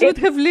many of us would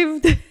have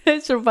lived,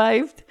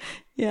 survived?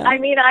 Yeah. I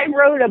mean, I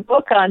wrote a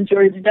book on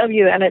George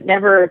W., and it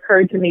never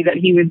occurred to me that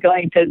he was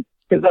going to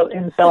devote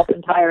himself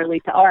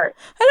entirely to art.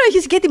 I know,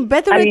 he's getting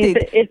better at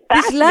it. It's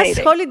This last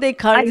holiday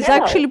card is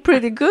actually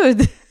pretty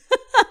good.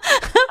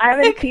 I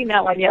haven't seen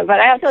that one yet, but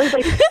I was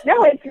like,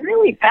 no, it's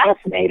really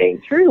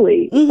fascinating,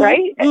 truly,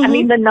 right? I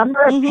mean, the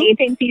number of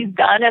paintings he's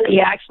done, and he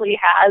actually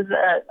has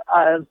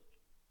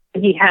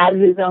he has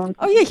his own.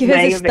 Oh yeah, he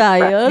has a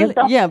style.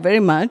 Yeah, very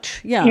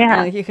much.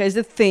 Yeah, and he has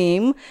a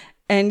theme.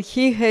 And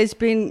he has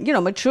been, you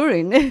know,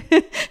 maturing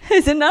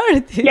as an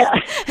artist. Yeah.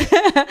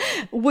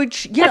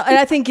 Which, you know, and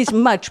I think he's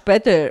much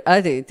better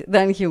at it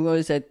than he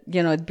was at,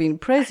 you know, at being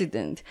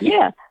president.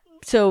 Yeah.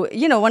 So,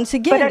 you know, once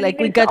again, like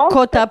we got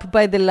caught up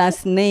by the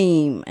last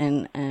name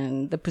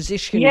and the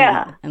positioning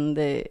and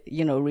the,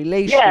 you know,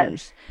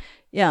 relations.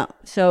 Yeah.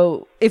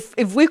 So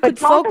if we could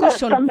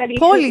focus on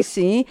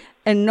policy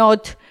and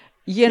not,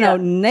 you know,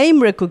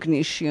 name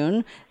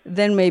recognition,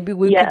 then maybe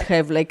we could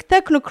have like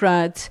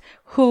technocrats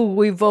who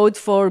we vote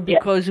for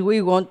because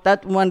we want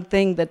that one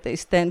thing that they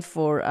stand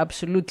for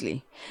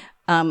absolutely.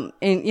 And,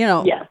 you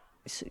know,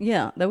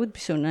 that would be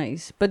so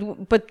nice.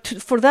 But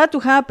for that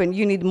to happen,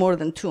 you need more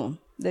than two.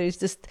 There is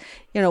just,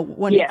 you know,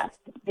 one.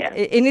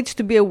 It needs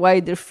to be a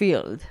wider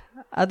field.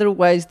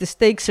 Otherwise, the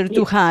stakes are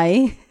too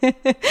high,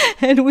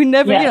 and we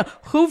never, you know,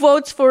 who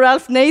votes for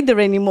Ralph Nader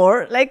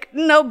anymore? Like,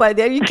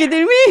 nobody. Are you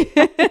kidding me?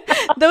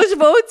 Those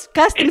votes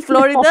cast in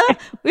Florida,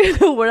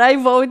 where I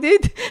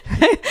voted,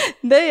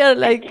 they are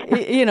like,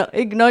 you know,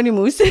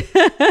 ignominious.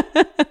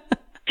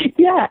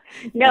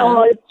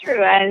 No, it's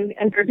true. And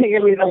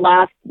particularly the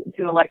last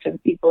two elections,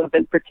 people have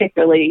been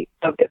particularly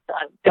focused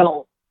on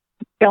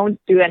don't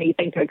do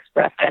anything to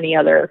express any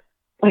other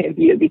point of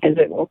view because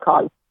it will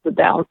cause the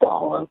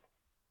downfall of,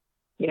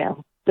 you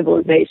know,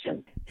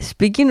 civilization.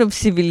 Speaking of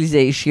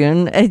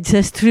civilization, I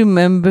just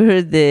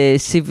remember the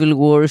Civil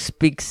War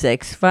Speak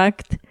Sex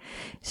fact.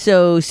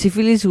 So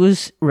syphilis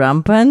was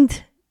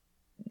rampant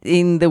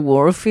in the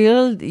war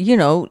field. You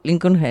know,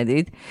 Lincoln had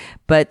it,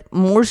 but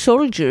more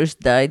soldiers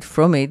died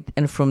from it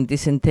and from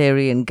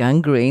dysentery and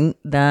gangrene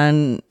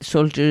than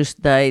soldiers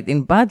died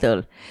in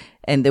battle,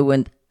 and they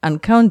went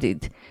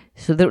uncounted.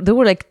 So there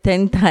were like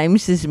 10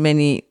 times as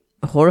many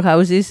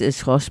whorehouses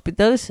as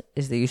hospitals,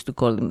 as they used to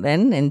call them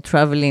then, and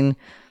traveling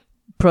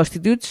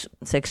prostitutes,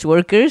 sex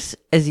workers,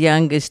 as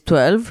young as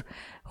 12,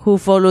 who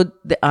followed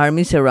the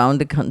armies around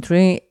the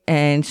country.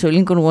 And so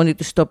Lincoln wanted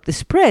to stop the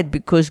spread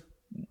because,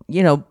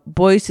 you know,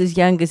 boys as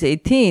young as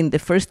 18, the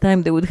first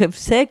time they would have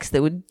sex, they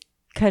would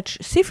catch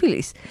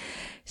syphilis.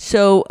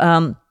 So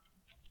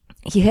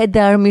he had the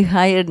army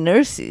hire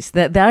nurses.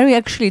 The army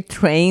actually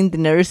trained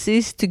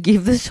nurses to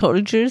give the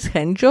soldiers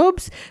hand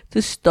jobs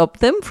to stop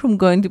them from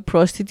going to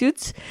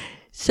prostitutes.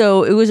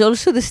 So it was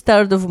also the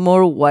start of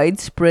more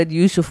widespread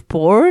use of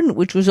porn,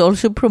 which was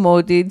also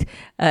promoted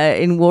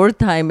in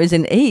wartime as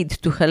an aid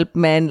to help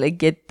men like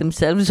get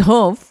themselves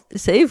off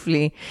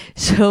safely.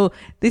 So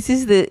this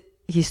is the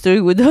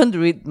history we don't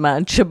read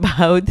much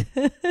about.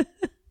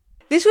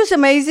 This was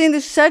amazing.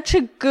 This was such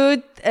a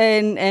good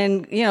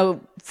and you know,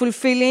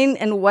 fulfilling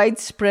and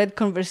widespread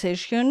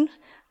conversation.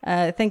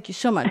 Thank you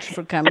so much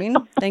for coming.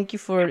 Thank you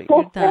for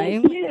your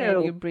time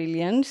and your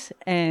brilliance.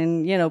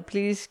 And, you know,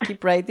 please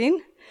keep writing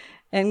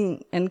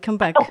and come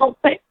back.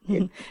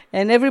 And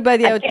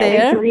everybody out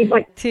there,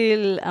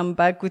 till I'm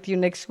back with you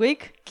next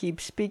week,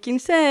 keep speaking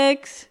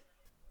sex.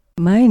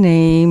 My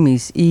name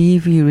is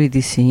Eve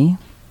Eurydice,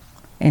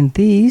 and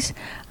these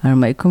are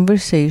my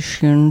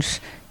conversations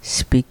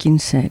speaking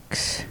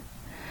sex.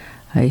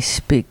 I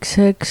speak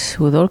sex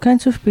with all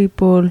kinds of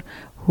people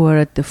who are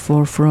at the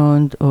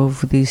forefront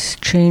of this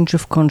change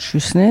of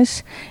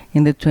consciousness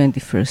in the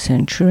 21st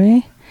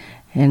century.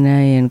 And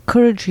I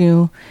encourage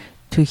you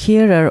to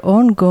hear our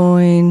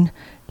ongoing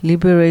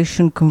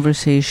liberation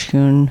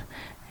conversation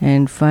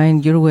and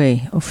find your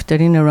way of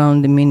turning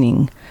around the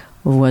meaning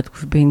of what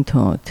we've been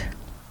taught.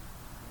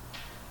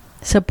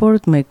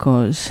 Support my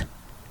cause.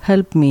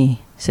 Help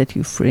me set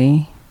you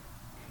free.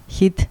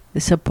 Hit the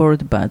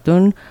support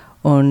button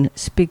on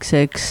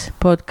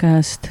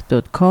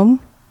speaksexpodcast.com.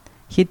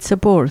 Hit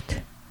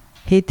support.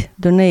 Hit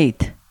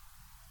donate.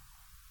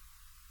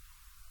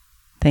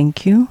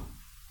 Thank you.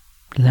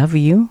 Love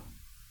you.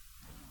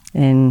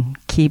 And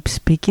keep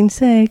speaking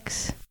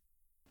sex.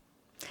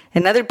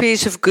 Another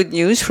piece of good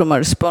news from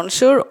our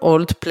sponsor,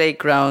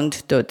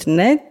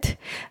 oldplayground.net.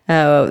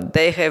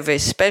 They have a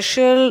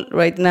special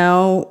right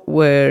now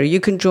where you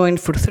can join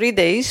for 3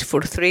 days for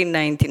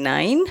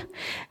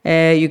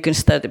 $3.99. You can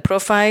start a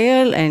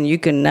profile and you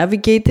can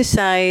navigate the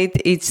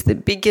site. It's the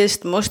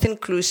biggest, most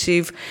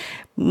inclusive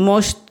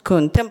most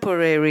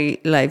contemporary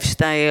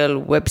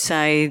lifestyle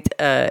website,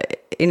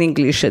 in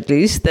English at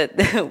least,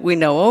 that we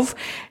know of.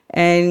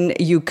 And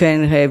you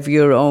can have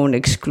your own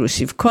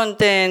exclusive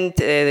content.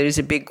 There is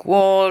a big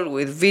wall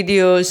with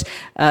videos,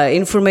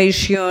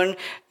 information,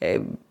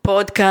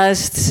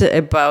 podcasts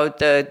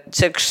about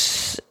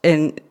sex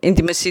and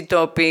intimacy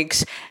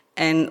topics,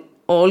 and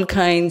all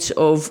kinds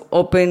of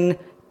open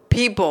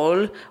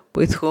people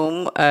with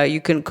whom you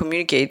can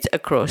communicate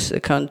across the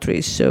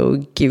country.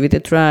 So give it a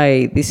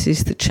try. This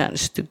is the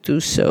chance to do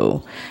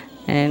so.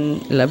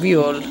 And love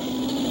you all.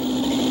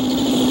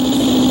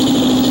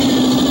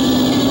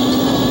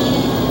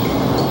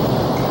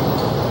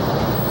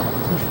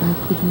 If I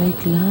could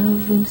make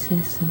love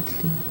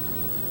incessantly,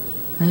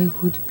 I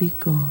would be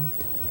God.